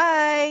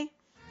 Bye-bye.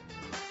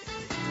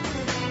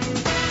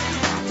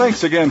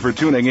 Thanks again for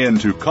tuning in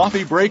to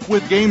Coffee Break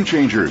with Game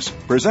Changers,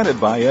 presented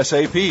by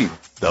SAP.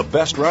 The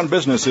best-run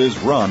businesses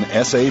run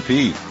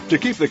SAP. To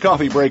keep the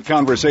Coffee Break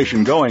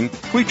conversation going,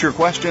 tweet your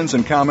questions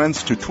and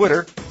comments to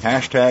Twitter,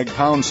 #SAPRADIO.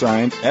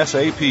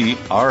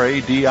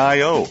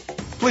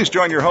 Please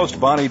join your host,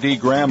 Bonnie D.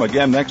 Graham,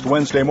 again next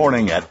Wednesday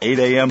morning at 8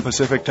 a.m.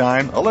 Pacific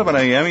Time, 11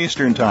 a.m.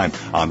 Eastern Time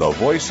on the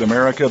Voice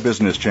America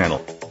Business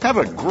Channel. Have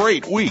a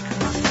great week.